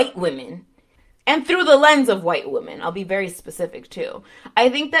of white women. And through the lens of white women. I'll be very specific too. I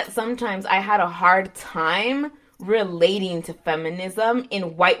think that sometimes I had a hard time relating to feminism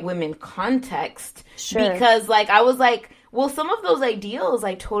in white women context. Sure. Because like I was like, well, some of those ideals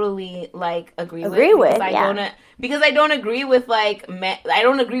I totally like agree with. Because I don't agree with like I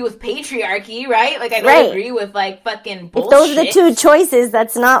don't agree with patriarchy, right? Like I don't agree with like fucking bullshit. If those are the two choices,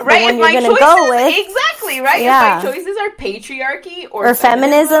 that's not the one you're going to go with. Exactly, right? Yeah. If my choices are patriarchy or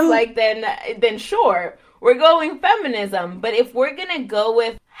feminism, like then sure, we're going feminism. But if we're going to go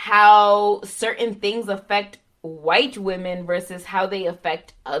with how certain things affect white women versus how they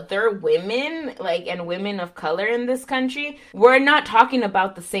affect other women, like, and women of color in this country, we're not talking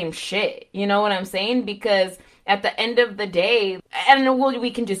about the same shit. You know what I'm saying? Because at the end of the day, and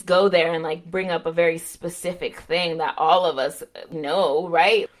we can just go there and like bring up a very specific thing that all of us know,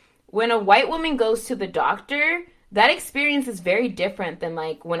 right? When a white woman goes to the doctor, that experience is very different than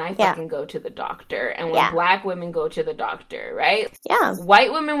like when I fucking go to the doctor and when black women go to the doctor, right? Yeah.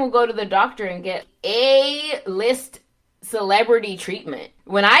 White women will go to the doctor and get A-list celebrity treatment.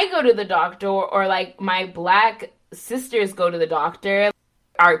 When I go to the doctor or like my black sisters go to the doctor,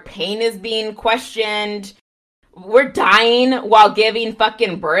 our pain is being questioned. We're dying while giving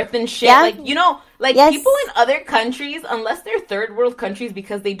fucking birth and shit. Yeah. Like, people in other countries, unless they're third world countries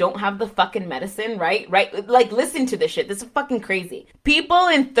because they don't have the fucking medicine, right? Like, listen to this shit. This is fucking crazy. People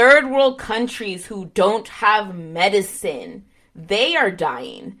in third world countries who don't have medicine, they are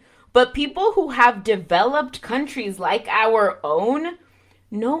dying. But people who have developed countries like our own,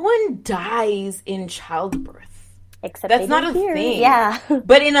 no one dies in childbirth. Except that's not a thing. Yeah.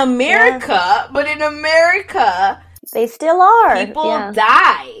 But in America, they still are. People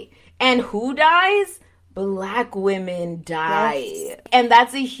die. And who dies? Black women die. Yes. And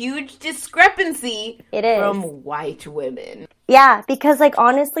that's a huge discrepancy from white women. Yeah, because like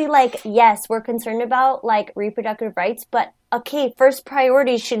honestly, like, yes, we're concerned about like reproductive rights, but okay, first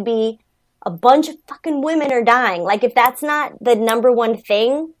priority should be a bunch of fucking women are dying. Like if that's not the number one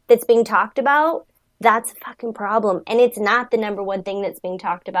thing that's being talked about, that's a fucking problem. And it's not the number one thing that's being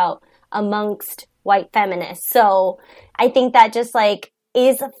talked about amongst white feminists. So I think that just like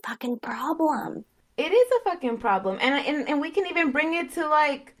is a fucking problem. It is a fucking problem. And we can even bring it to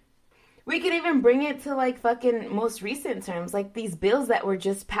like fucking most recent terms, like these bills that were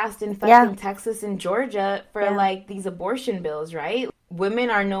just passed in fucking Texas and Georgia for like these abortion bills, right?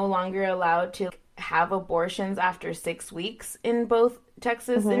 Women are no longer allowed to have abortions after 6 weeks in both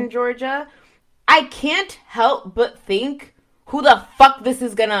Texas and Georgia. I can't help but think who the fuck this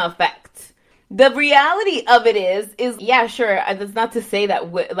is gonna affect. The reality of it is yeah, sure, that's not to say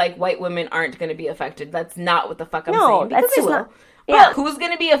that like white women aren't gonna be affected. That's not what the fuck I'm saying. Because they will. Not, but who's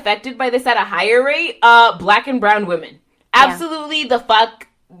gonna be affected by this at a higher rate? Black and brown women. Absolutely the fuck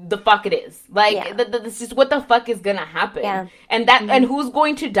it is. Like, this is what the fuck is gonna happen. Yeah. And that and who's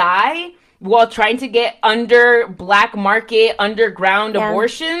going to die? while trying to get under black market, underground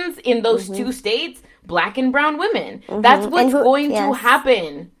abortions in those two states, black and brown women. That's what's going to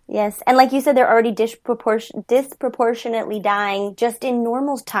happen. Yes, and like you said, they're already disproportionately dying just in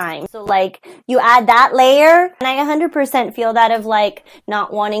normal time. So, like, you add that layer, and I 100% feel that of, like,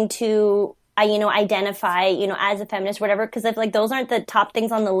 not wanting to, identify, as a feminist, whatever, because if, like, those aren't the top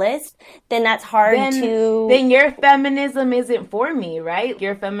things on the list, then that's hard to... Then your feminism isn't for me, right?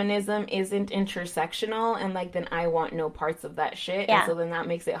 Your feminism isn't intersectional, and, like, then I want no parts of that shit, and so then that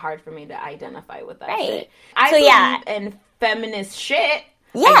makes it hard for me to identify with that shit. I believe in feminist shit.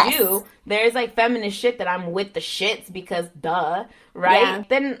 Yes. I do. There's like feminist shit that I'm with the shits because duh, right? Yeah.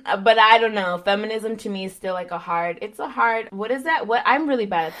 Then, but I don't know. Feminism to me is still like what is that? I'm really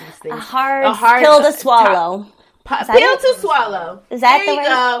bad at these things. A hard pill to swallow. Pill to swallow. Is that there the you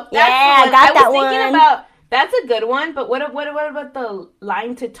go. Yeah, I got that one. That's a good one, but what about the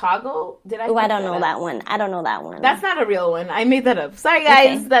line to toggle? I don't know that one. I don't know that one. That's not a real one. I made that up. Sorry,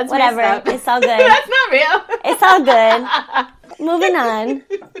 guys. Okay. That's whatever. It's all good. That's not real. It's all good. Moving on.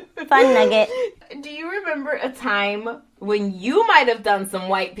 Fun nugget. Do you remember a time when you might have done some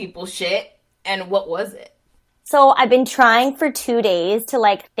white people shit, and what was it? So I've been trying for 2 days to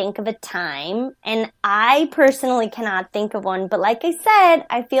like think of a time, and I personally cannot think of one, but like I said,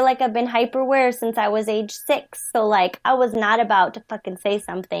 I feel like I've been hyper aware since I was age 6. So like I was not about to fucking say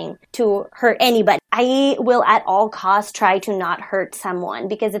something to hurt anybody. I will at all costs try to not hurt someone,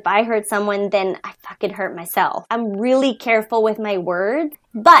 because if I hurt someone, then I fucking hurt myself. I'm really careful with my words,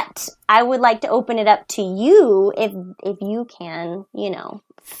 but I would like to open it up to you if you can,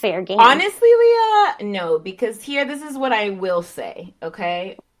 fair game. Honestly, Leah, no, because this is what I will say,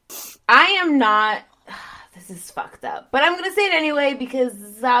 okay? I am not, this is fucked up, but I'm going to say it anyway because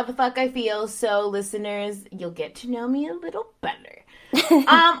this is how the fuck I feel, so listeners, you'll get to know me a little better.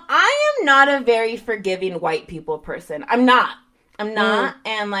 I am not a very forgiving white people person. I'm not,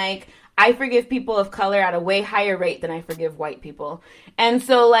 and like, I forgive people of color at a way higher rate than I forgive white people. And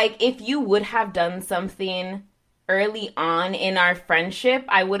so, like, if you would have done something early on in our friendship,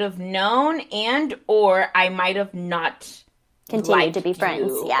 I would have known, and or I might have not continued to be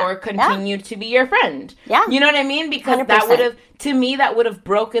friends, or continued to be your friend. Yeah. You know what I mean? Because 100%. That would have, to me, that would have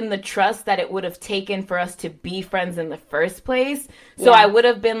broken the trust that it would have taken for us to be friends in the first place. So I would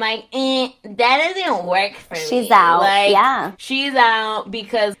have been like, that doesn't work for me. She's out. Like, she's out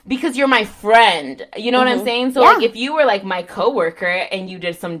because you're my friend. You know what I'm saying? So like, if you were like my coworker and you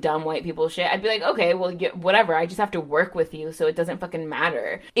did some dumb white people shit, I'd be like, okay, well, whatever. I just have to work with you, so it doesn't fucking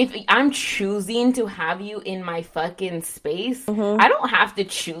matter. If I'm choosing to have you in my fucking space, I don't have to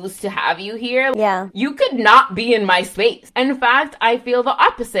choose to have you here. Yeah. You could not be in my space. In fact, I feel the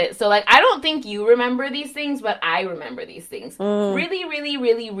opposite. So, like, I don't think you remember these things, but I remember these things. Really, really,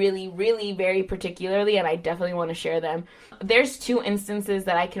 really, really, really very particularly, and I definitely want to share them. There's 2 instances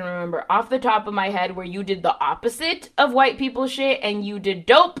that I can remember off the top of my head where you did the opposite of white people shit, and you did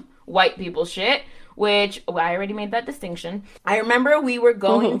dope white people shit. Which, I already made that distinction. I remember we were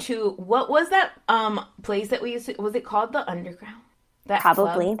going to, what was that place that we used to, was it called the Underground?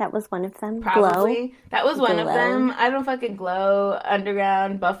 Probably. Club? That was one of them. Probably. Glow. That was one of them. I don't fucking Glow,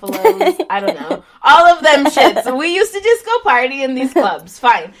 Underground, Buffaloes, I don't know. All of them shit. So we used to just go party in these clubs.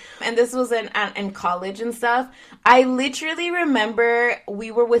 Fine. And this was in college and stuff. I literally remember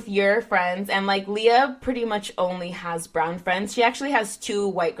we were with your friends, and like Leah pretty much only has brown friends. She actually has 2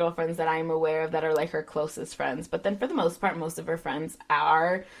 white girlfriends that I'm aware of that are like her closest friends. But then for the most part, most of her friends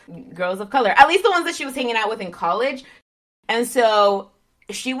are girls of color. At least the ones that she was hanging out with in college. And so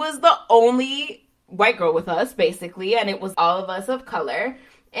she was the only white girl with us, basically, and it was all of us of color.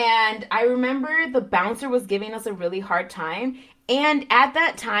 And I remember the bouncer was giving us a really hard time. And at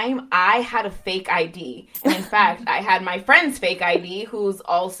that time, I had a fake ID. And in fact, I had my friend's fake ID, who's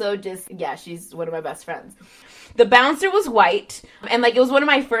also she's one of my best friends. The bouncer was white, and like it was one of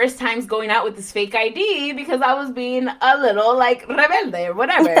my first times going out with this fake ID because I was being a little like rebelde or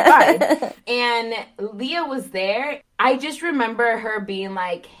whatever. Fine. And Leah was there. I just remember her being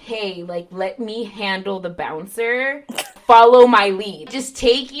like, hey, like, let me handle the bouncer. Follow my lead. Just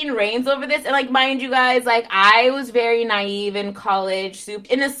taking reins over this. And like, mind you guys, like, I was very naive in college, super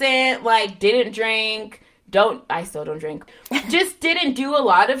innocent, like, didn't drink. I still don't drink. Just didn't do a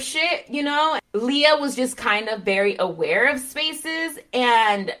lot of shit, Leah was just kind of very aware of spaces,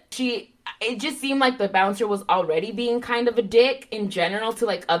 and it just seemed like the bouncer was already being kind of a dick in general to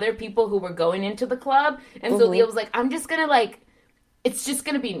like other people who were going into the club. And so Leah was like, I'm just gonna it's just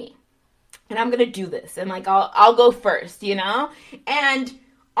gonna be me. And I'm gonna do this. And like, I'll go first, And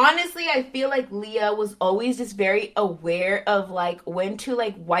honestly, I feel like Leah was always just very aware of, like, when to,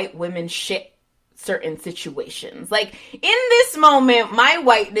 like, white women shit certain situations. Like, in this moment, my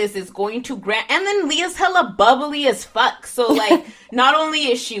whiteness is going to grant, and then Leah's hella bubbly as fuck. So, like, not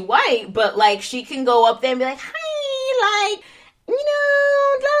only is she white, but, like, she can go up there and be like, hi, like, you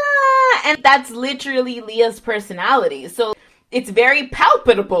know, blah. And that's literally Leah's personality. So it's very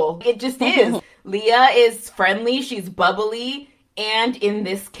palpable. It just is. Leah is friendly, she's bubbly, and in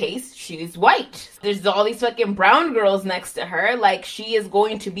this case, she's white. There's all these fucking brown girls next to her. Like, she is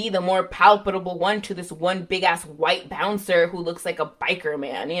going to be the more palpable one to this one big-ass white bouncer who looks like a biker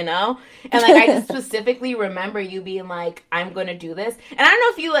man, you know? And, like, I just specifically remember you being like, I'm going to do this. And I don't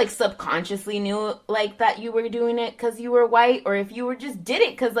know if you, like, subconsciously knew, like, that you were doing it because you were white, or if you were just did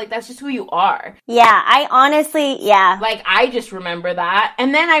it because, like, that's just who you are. Yeah, I honestly, yeah. Like, I just remember that.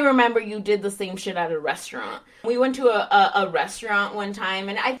 And then I remember you did the same shit at a restaurant. We went to a restaurant one time,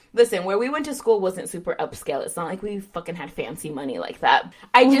 and listen, where we went to school wasn't super upscale. It's not like we fucking had fancy money like that.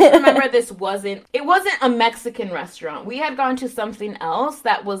 I just remember it wasn't a Mexican restaurant. We had gone to something else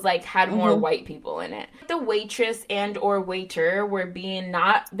that was like, had more white people in it. The waitress and or waiter were being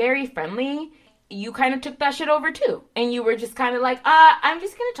not very friendly. You kind of took that shit over too. And you were just kind of like, I'm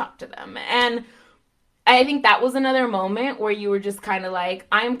just going to talk to them. And I think that was another moment where you were just kind of like,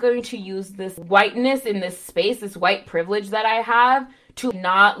 I'm going to use this whiteness in this space, this white privilege that I have, to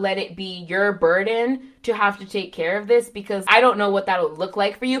not let it be your burden to have to take care of this, because I don't know what that'll look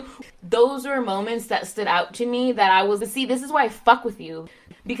like for you. Those were moments that stood out to me that I was, see, this is why I fuck with you.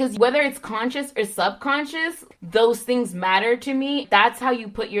 Because whether it's conscious or subconscious, those things matter to me. That's how you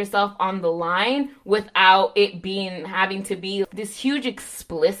put yourself on the line without it having to be this huge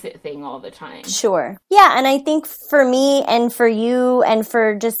explicit thing all the time. Sure. Yeah, and I think for me and for you and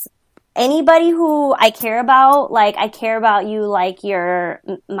for just anybody who I care about, like, I care about you like you're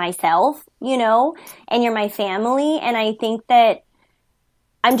myself, you know, and you're my family. And I think that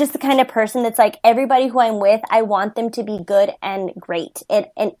I'm just the kind of person that's like, everybody who I'm with, I want them to be good and great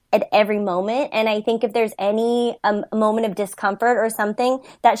at every moment. And I think if there's any moment of discomfort or something,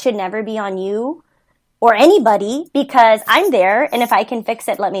 that should never be on you or anybody, because I'm there. And if I can fix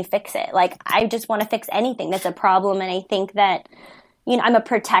it, let me fix it. Like, I just want to fix anything that's a problem. And I think that, you know, I'm a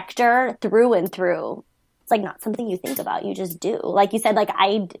protector through and through. It's like not something you think about, you just do. Like you said, like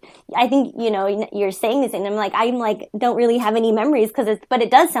I think, you know, you're saying this and I'm like, don't really have any memories but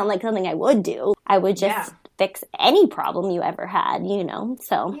it does sound like something I would do. I would just fix any problem you ever had, you know,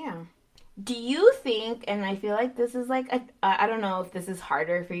 so. Yeah. Do you think, and I feel like this is like, I don't know if this is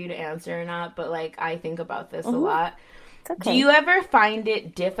harder for you to answer or not, but like I think about this a lot. Okay. Do you ever find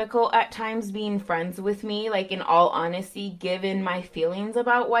it difficult at times being friends with me, like, in all honesty, given my feelings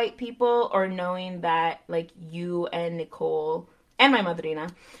about white people, or knowing that, like, you and Nicole and my madrina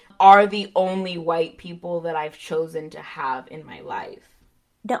are the only white people that I've chosen to have in my life?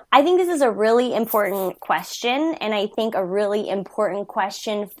 No, I think this is a really important question, and I think a really important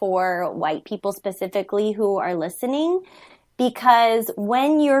question for white people specifically who are listening, because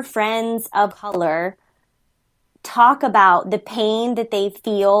when your friends of color talk about the pain that they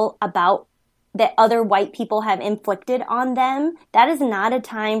feel about that other white people have inflicted on them, that is not a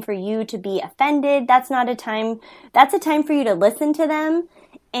time for you to be offended. That's a time for you to listen to them.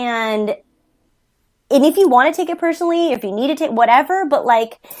 And if you want to take it personally, if you need to take whatever, but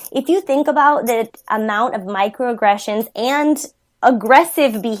like, if you think about the amount of microaggressions and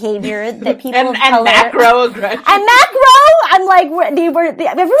aggressive behavior that people of color... And macroaggression. And macro! I'm like, everyone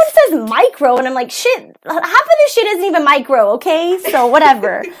says micro, and I'm like, shit, half of this shit isn't even micro, okay? So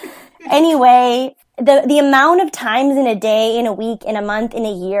whatever. Anyway, the amount of times in a day, in a week, in a month, in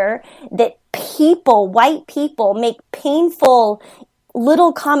a year, that white people, make painful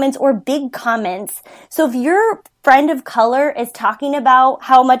little comments or big comments. So if your friend of color is talking about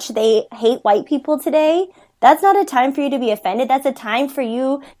how much they hate white people today, that's not a time for you to be offended. That's a time for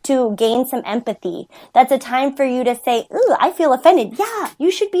you to gain some empathy. That's a time for you to say, ooh, I feel offended. Yeah,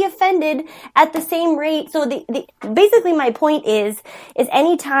 you should be offended at the same rate. So basically my point is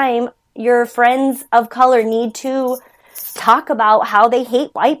anytime your friends of color need to talk about how they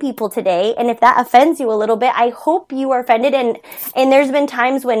hate white people today, and if that offends you a little bit, I hope you are offended. And there's been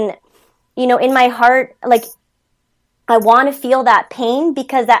times when, you know, in my heart, like, I want to feel that pain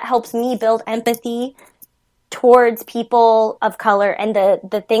because that helps me build empathy towards people of color and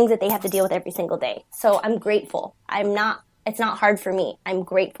the things that they have to deal with every single day. So I'm grateful. It's not hard for me. I'm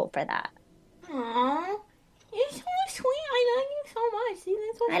grateful for that. Aww. You're so sweet. I love you so much. See,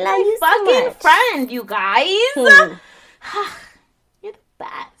 this was I love you fucking so much. Friend, you guys. You're the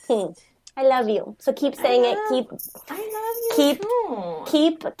best. I love you. So keep saying it. I love you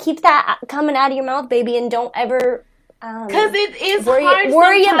keep that coming out of your mouth, baby, and don't ever because it is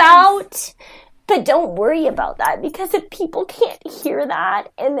worry about. But don't worry about that, because if people can't hear that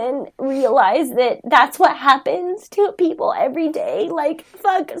and then realize that that's what happens to people every day, like,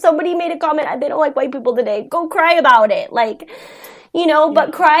 fuck, somebody made a comment, they don't like white people today, go cry about it, like, you know,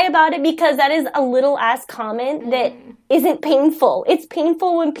 but cry about it, because that is a little ass comment that isn't painful. It's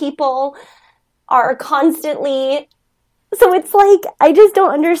painful when people are constantly, so it's like, I just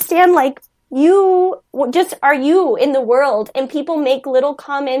don't understand, like, you just are you in the world, and people make little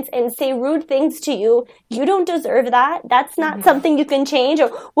comments and say rude things to you. You don't deserve that. That's not something you can change.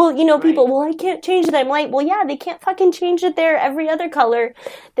 Or, well, you know, people, well, I can't change that. I'm like, well, yeah, they can't fucking change it. They're every other color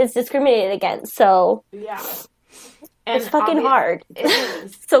that's discriminated against. So, yeah. It's fucking hard. It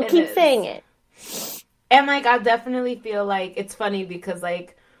is. So keep saying it. And, like, I definitely feel like it's funny because,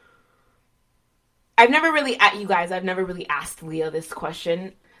 like, I've never really asked Leah this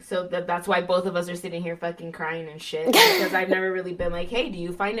question. So that's why both of us are sitting here fucking crying and shit. Because I've never really been like, hey, do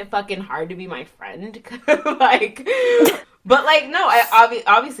you find it fucking hard to be my friend? Like, but, like, no,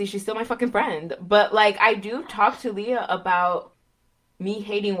 obviously she's still my fucking friend. But, like, I do talk to Leah about me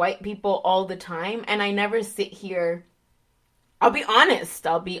hating white people all the time. And I never sit here. I'll be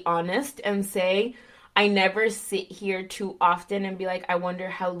honest and say I never sit here too often and be like, I wonder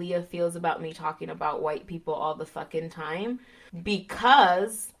how Leah feels about me talking about white people all the fucking time.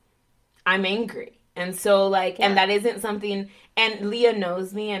 Because I'm angry. And so, like, and that isn't something, and Leah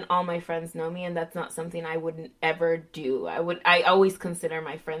knows me and all my friends know me, and that's not something I wouldn't ever do. I always consider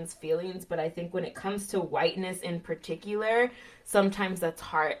my friends' feelings, but I think when it comes to whiteness in particular, sometimes that's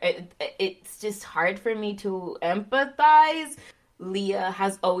hard. It's just hard for me to empathize. Leah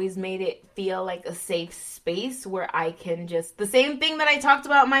has always made it feel like a safe space where I can just, the same thing that I talked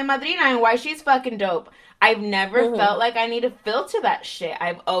about my madrina and why she's fucking dope. I've never felt like I need to filter that shit.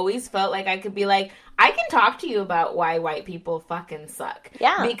 I've always felt like I could be like, I can talk to you about why white people fucking suck.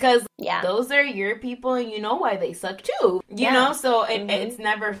 Yeah. Because those are your people and you know why they suck too. You know? So it's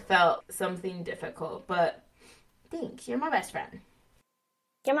never felt something difficult. But thanks. You're my best friend.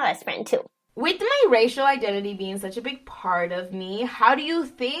 You're my best friend too. With my racial identity being such a big part of me, how do you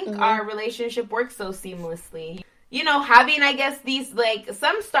think our relationship works so seamlessly? You know, having, I guess, these, like,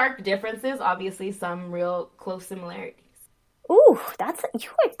 some stark differences, obviously some real close similarities. Ooh, you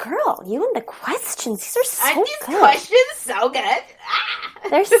a girl. You and the questions. These are so good. These questions so good. Ah.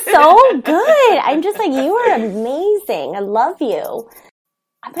 They're so good. I'm just like, you are amazing. I love you.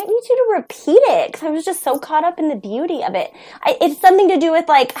 I might need you to repeat it because I was just so caught up in the beauty of it. It's something to do with,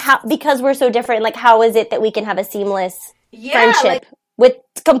 like, how, because we're so different, like, how is it that we can have a seamless friendship with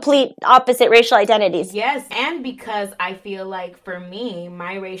complete opposite racial identities? Yes, and because I feel like for me,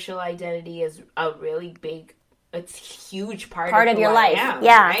 my racial identity is a really big, it's a huge part of your life. Am,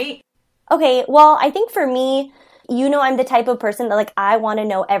 yeah. Right? Okay, well, I think for me, you know, I'm the type of person that, like, I want to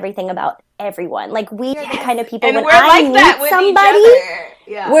know everything about everyone. Like, we are the kind of people, and when I meet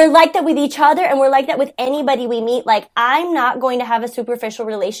somebody, we're like that with each other, and we're like that with anybody we meet. Like, I'm not going to have a superficial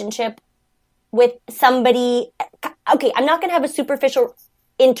relationship with somebody. Okay, I'm not going to have a superficial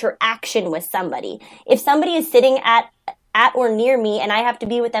interaction with somebody. If somebody is sitting at or near me and I have to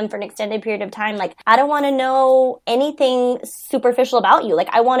be with them for an extended period of time, like, I don't want to know anything superficial about you. Like,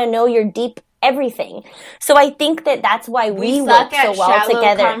 I want to know your deep everything. So I think that's why we work so well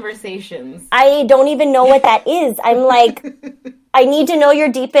together. Conversations. I don't even know what that is. I'm like, I need to know your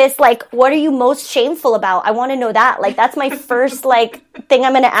deepest, like, what are you most shameful about? I want to know that. Like, that's my first, like, thing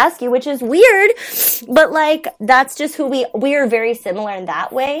I'm going to ask you, which is weird. But, like, that's just who we are very similar in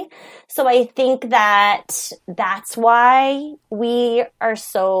that way. So I think that's why we are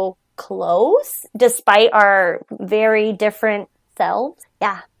so close, despite our very different selves.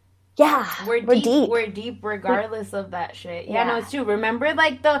 Yeah. Yeah, we're deep. We're deep regardless of that shit. Yeah, no, it's true. Remember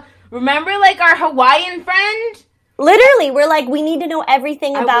like our Hawaiian friend? Literally, we're like, we need to know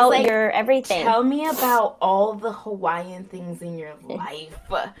everything about your everything. Tell me about all the Hawaiian things in your life.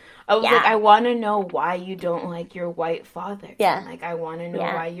 I was like, I want to know why you don't like your white father. Yeah. And, like, I want to know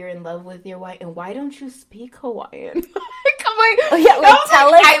why you're in love with your white, and why don't you speak Hawaiian? I'm like,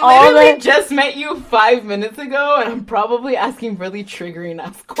 tell us I literally just met you 5 minutes ago, and I'm probably asking really triggering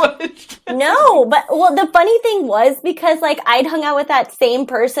ass questions. No, but, well, the funny thing was, because, like, I'd hung out with that same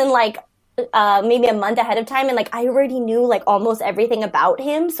person, like, maybe a month ahead of time, and, like, I already knew, like, almost everything about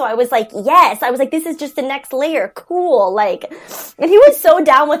him, so I was like, yes, I was like, this is just the next layer, cool, like, and he was so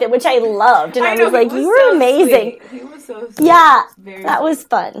down with it, which I loved, and I was like, you were amazing. Sweet. He was so sweet. Yeah, that was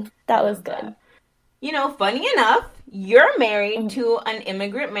fun. That was good. You know, funny enough, you're married to an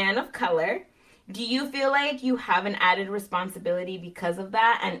immigrant man of color. Do you feel like you have an added responsibility because of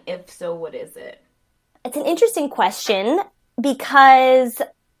that? And if so, what is it? It's an interesting question because,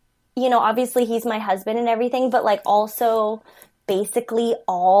 you know, obviously he's my husband and everything, but like also basically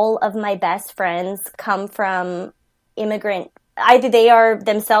all of my best friends come from immigrant. Either they are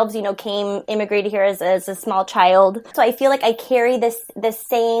themselves, you know, immigrated here as a small child. So I feel like I carry this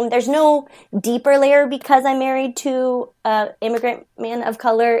same, there's no deeper layer because I'm married to an immigrant man of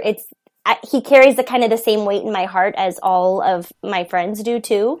color. He carries the same weight in my heart as all of my friends do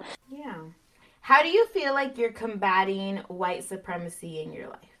too. Yeah. How do you feel like you're combating white supremacy in your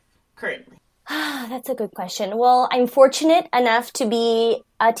life currently? That's a good question. Well, I'm fortunate enough to be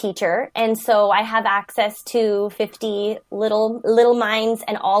a teacher, and so I have access to 50 little minds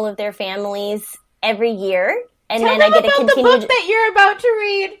and all of their families every year. And Tell then them I get to continue the book that you're about to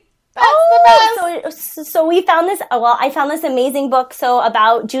read. That's the best. So we found this. Well, I found this amazing book. So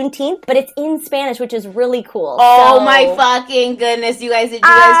about Juneteenth, but it's in Spanish, which is really cool. Oh my fucking goodness, you guys! Did you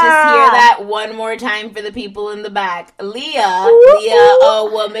guys just hear that one more time for the people in the back? Leah, a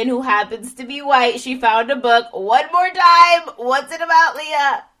woman who happens to be white, she found a book. One more time. What's it about,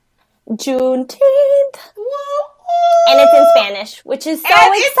 Leah? Juneteenth. And it's in Spanish, which is so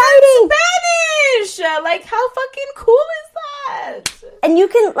exciting. It's in Spanish! Like, how fucking cool is that? And you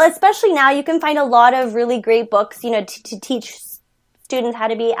can, especially now, you can find a lot of really great books, you know, to teach students how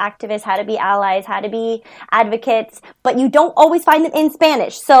to be activists, how to be allies, how to be advocates, but you don't always find them in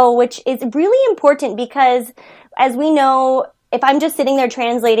Spanish. So, which is really important because, as we know, if I'm just sitting there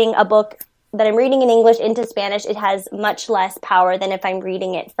translating a book that I'm reading in English into Spanish, it has much less power than if I'm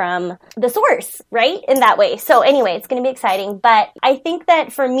reading it from the source, right? In that way. So anyway, it's going to be exciting. But I think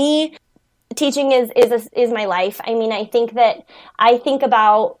that for me, teaching is my life. I mean, I think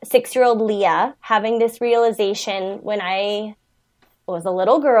about 6-year-old Leah having this realization when I was a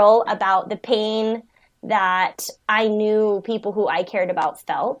little girl about the pain that I knew people who I cared about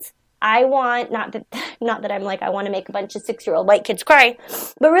felt. I want, not that I'm like, I want to make a bunch of 6-year-old white kids cry,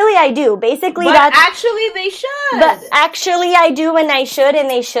 but really I do. Basically, actually they should. But actually I do, and I should, and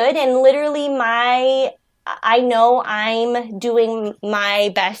they should. And literally I know I'm doing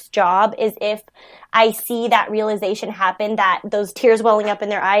my best job is if I see that realization happen, that those tears welling up in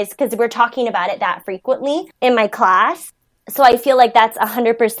their eyes, because we're talking about it that frequently in my class. So I feel like that's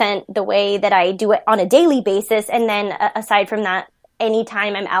 100% the way that I do it on a daily basis. And then aside from that,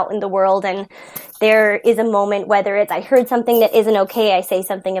 anytime I'm out in the world and there is a moment, whether it's I heard something that isn't okay, I say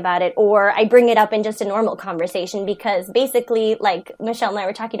something about it, or I bring it up in just a normal conversation, because basically, like Michelle and I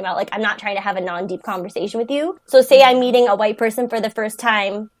were talking about, like, I'm not trying to have a non-deep conversation with you. So say I'm meeting a white person for the first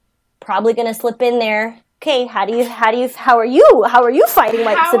time, probably going to slip in there, okay, how are you fighting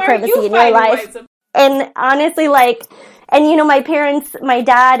white supremacy in your life? And honestly, like, and, you know, my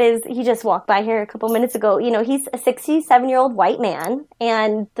dad he just walked by here a couple minutes ago. You know, he's a 67-year-old white man.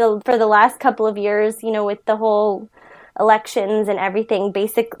 And for the last couple of years, you know, with the whole elections and everything,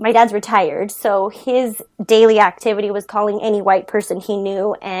 my dad's retired. So his daily activity was calling any white person he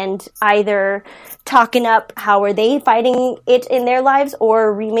knew and either talking up how are they fighting it in their lives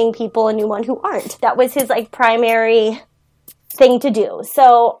or reaming people a new one who aren't. That was his, like, primary thing to do.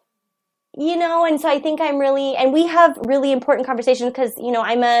 So, you know, and so I think and we have really important conversations because, you know,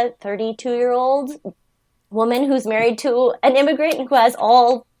 I'm a 32-year-old woman who's married to an immigrant who has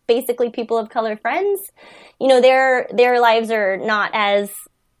all basically people of color friends. You know, their lives are not as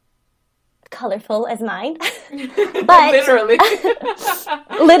colorful as mine. But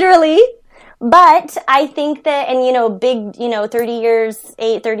literally. But I think that, and, you know, big, you know,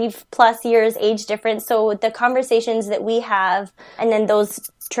 30 plus years age difference. So the conversations that we have, and then those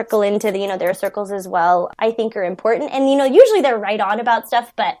trickle into you know, their circles as well, I think are important. And, you know, usually they're right on about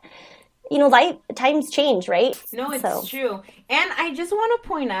stuff, but, you know, times change, right? No, it's true. And I just want to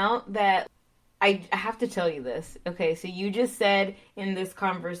point out that I have to tell you this. Okay, so you just said in this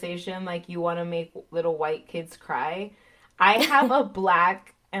conversation, like, you want to make little white kids cry. I have a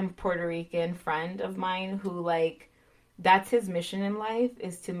Black and Puerto Rican friend of mine who, like, that's his mission in life,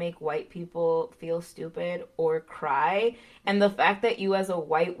 is to make white people feel stupid or cry. And the fact that you as a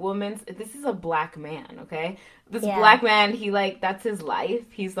white woman, this is a Black man, okay? This Black man, he, like, that's his life.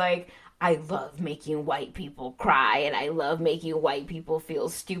 He's like, I love making white people cry and I love making white people feel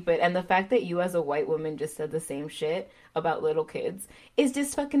stupid. And the fact that you as a white woman just said the same shit about little kids is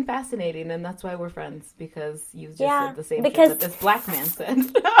just fucking fascinating. And that's why we're friends, because you just said the same shit that this Black man said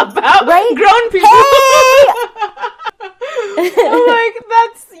about grown people. Hey! I'm like,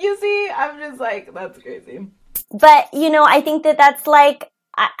 you see, I'm just like, that's crazy. But, you know, I think that's like,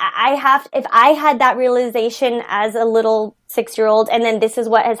 if I had that realization as a little 6-year-old, and then this is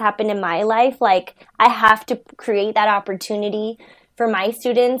what has happened in my life, like, I have to create that opportunity for my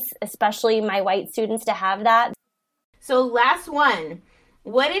students, especially my white students, to have that. So last one,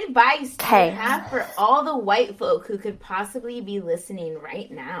 what advice do you have for all the white folk who could possibly be listening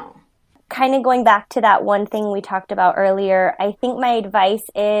right now? Kind of going back to that one thing we talked about earlier, I think my advice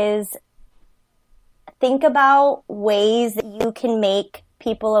is think about ways that you can make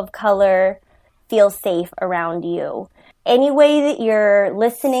people of color feel safe around you. Any way that you're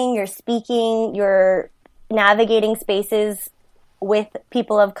listening, you're speaking, you're navigating spaces with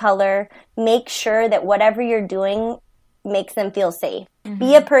people of color, make sure that whatever you're doing makes them feel safe. Mm-hmm.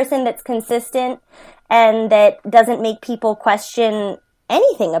 Be a person that's consistent and that doesn't make people question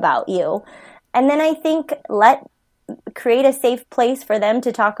anything about you. And then I think create a safe place for them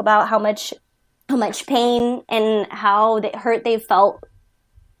to talk about how much pain and how hurt they've felt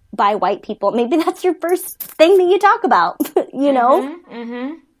by white people. Maybe that's your first thing that you talk about, you know?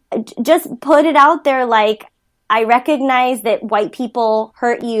 Mm-hmm. Just put it out there like, I recognize that white people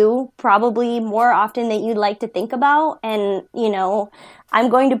hurt you probably more often than you'd like to think about. And, you know, I'm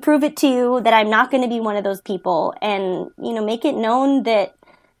going to prove it to you that I'm not going to be one of those people. And, you know, make it known that,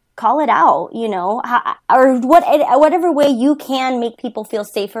 call it out, you know, or whatever way you can make people feel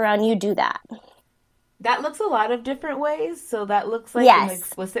safe around you, do that. That looks a lot of different ways. So that looks like in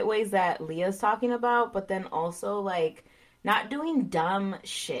explicit ways that Leah's talking about, but then also like not doing dumb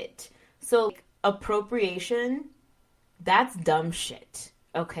shit. So like, appropriation, that's dumb shit.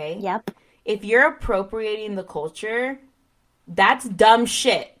 Okay? Yep. If you're appropriating the culture, that's dumb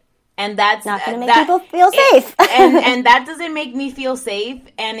shit. And that's not going to make people feel safe. and that doesn't make me feel safe.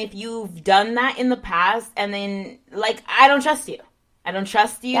 And if you've done that in the past and then like, I don't trust you. I don't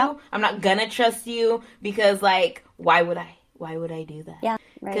trust you. Yep. I'm not gonna trust you because, like, why would I? Why would I do that? Yeah,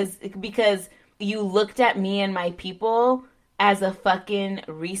 right. Because you looked at me and my people as a fucking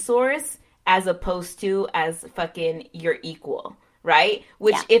resource as opposed to as fucking your equal, right?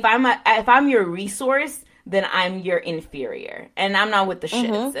 Which if I'm your resource, then I'm your inferior, and I'm not with the shits.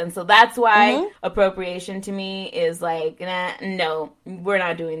 Mm-hmm. And so that's why appropriation to me is like, no, we're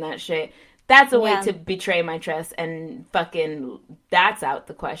not doing that shit. That's a way to betray my trust, and fucking that's out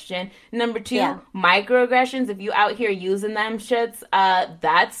the question. Number 2, microaggressions. If you out here using them shits,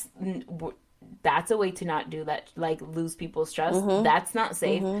 that's a way to not do that, like lose people's trust. Mm-hmm. That's not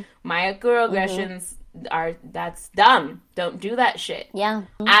safe. Mm-hmm. Microaggressions that's dumb. Don't do that shit. Yeah.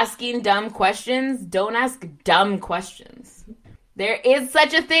 Asking dumb questions, don't ask dumb questions. There is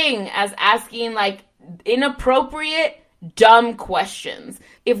such a thing as asking like inappropriate dumb questions.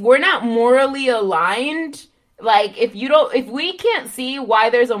 If we're not morally aligned, like if we can't see why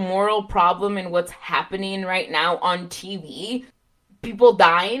there's a moral problem in what's happening right now on TV, people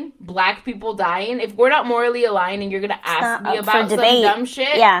dying, black people dying, if we're not morally aligned and you're gonna ask me about some dumb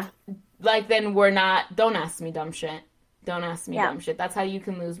shit, like then don't ask me dumb shit. Don't ask me dumb shit. That's how you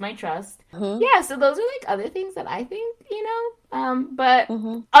can lose my trust. Mm-hmm. Yeah, so those are like other things that I think, you know, but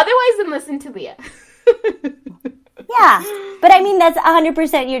otherwise then listen to Leah. Yeah, but I mean, that's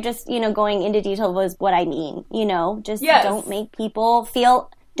 100%. You're just, you know, going into detail was what I mean, you know, just don't make people feel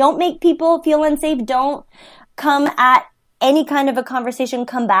unsafe. Don't come at any kind of a conversation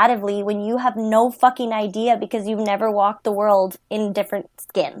combatively when you have no fucking idea because you've never walked the world in different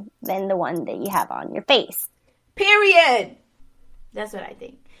skin than the one that you have on your face. Period. That's what I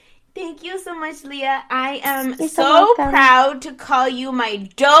think. Thank you so much, Leah. I am so proud to call you my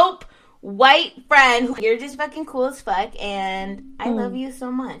dope white friend. You're just fucking cool as fuck, and I love you so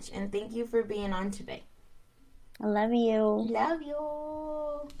much. And thank you for being on today. I love you. Love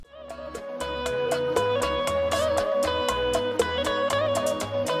you.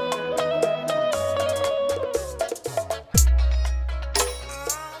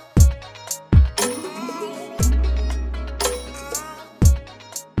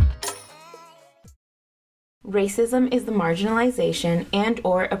 Racism is the marginalization and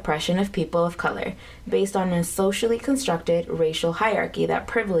or oppression of people of color based on a socially constructed racial hierarchy that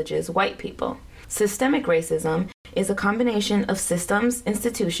privileges white people. Systemic racism is a combination of systems,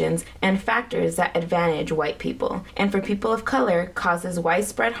 institutions, and factors that advantage white people, and for people of color causes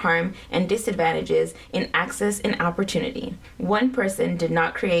widespread harm and disadvantages in access and opportunity. One person did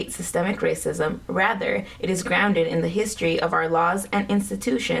not create systemic racism, rather, it is grounded in the history of our laws and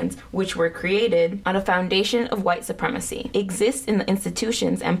institutions, which were created on a foundation of white supremacy, exists in the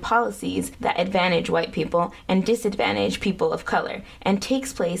institutions and policies that advantage white people and disadvantage people of color, and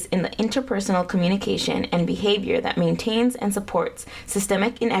takes place in the interpersonal communication and behavior that maintains and supports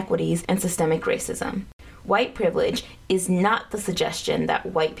systemic inequities and systemic racism. white privilege is not the suggestion that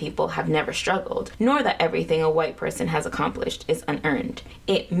white people have never struggled, nor that everything a white person has accomplished is unearned.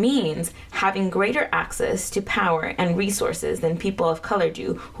 It means having greater access to power and resources than people of color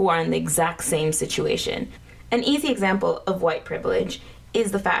do who are in the exact same situation. An easy example of white privilege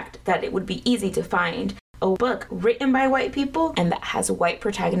is the fact that it would be easy to find a book written by white people and that has white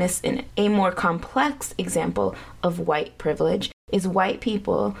protagonists in it. A more complex example of white privilege is white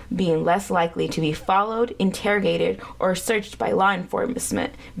people being less likely to be followed, interrogated, or searched by law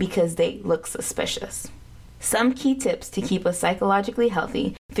enforcement because they look suspicious. Some key tips to keep us psychologically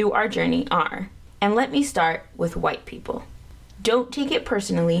healthy through our journey are, and let me start with white people. Don't take it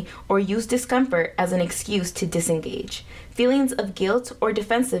personally or use discomfort as an excuse to disengage. Feelings of guilt or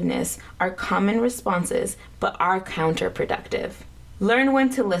defensiveness are common responses but are counterproductive. Learn when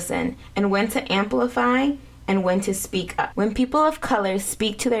to listen and when to amplify and when to speak up. When people of color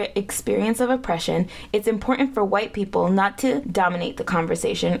speak to their experience of oppression, it's important for white people not to dominate the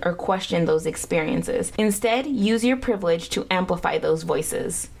conversation or question those experiences. Instead, use your privilege to amplify those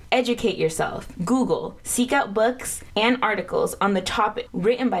voices. Educate yourself. Google, seek out books and articles on the topic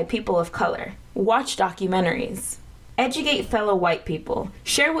written by people of color. Watch documentaries. Educate fellow white people.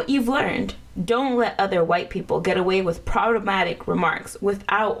 Share what you've learned. Don't let other white people get away with problematic remarks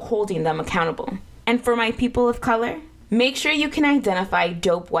without holding them accountable. And for my people of color, make sure you can identify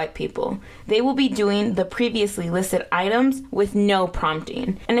dope white people. They will be doing the previously listed items with no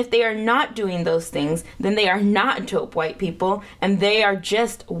prompting. And if they are not doing those things, then they are not dope white people, and they are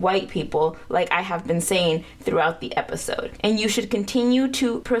just white people, like I have been saying throughout the episode. And you should continue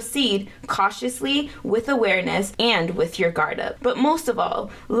to proceed cautiously, with awareness, and with your guard up. But most of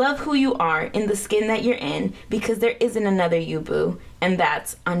all, love who you are in the skin that you're in, because there isn't another you, boo, and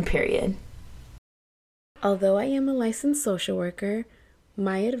that's on period. Although I am a licensed social worker,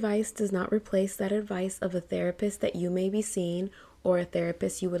 my advice does not replace that advice of a therapist that you may be seeing or a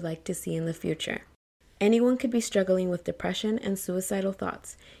therapist you would like to see in the future. Anyone could be struggling with depression and suicidal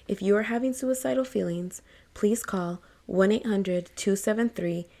thoughts. If you are having suicidal feelings, please call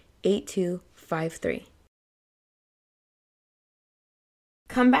 1-800-273-8253.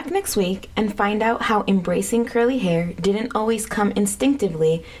 Come back next week and find out how embracing curly hair didn't always come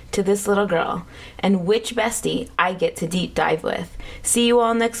instinctively to this little girl, and which bestie I get to deep dive with. See you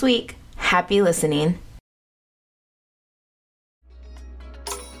all next week. Happy listening.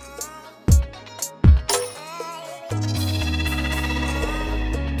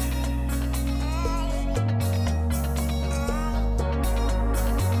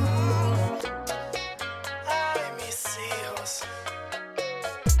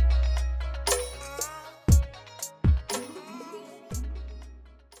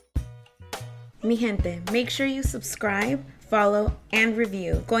 Mi gente, make sure you subscribe, follow, and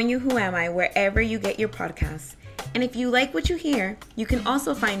review Coño Who Am I wherever you get your podcasts. And if you like what you hear, you can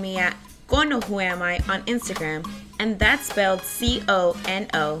also find me at Coño Who Am I on Instagram, and that's spelled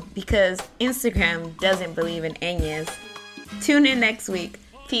CONO because Instagram doesn't believe in ñes. Tune in next week.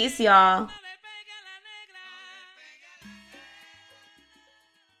 Peace, y'all.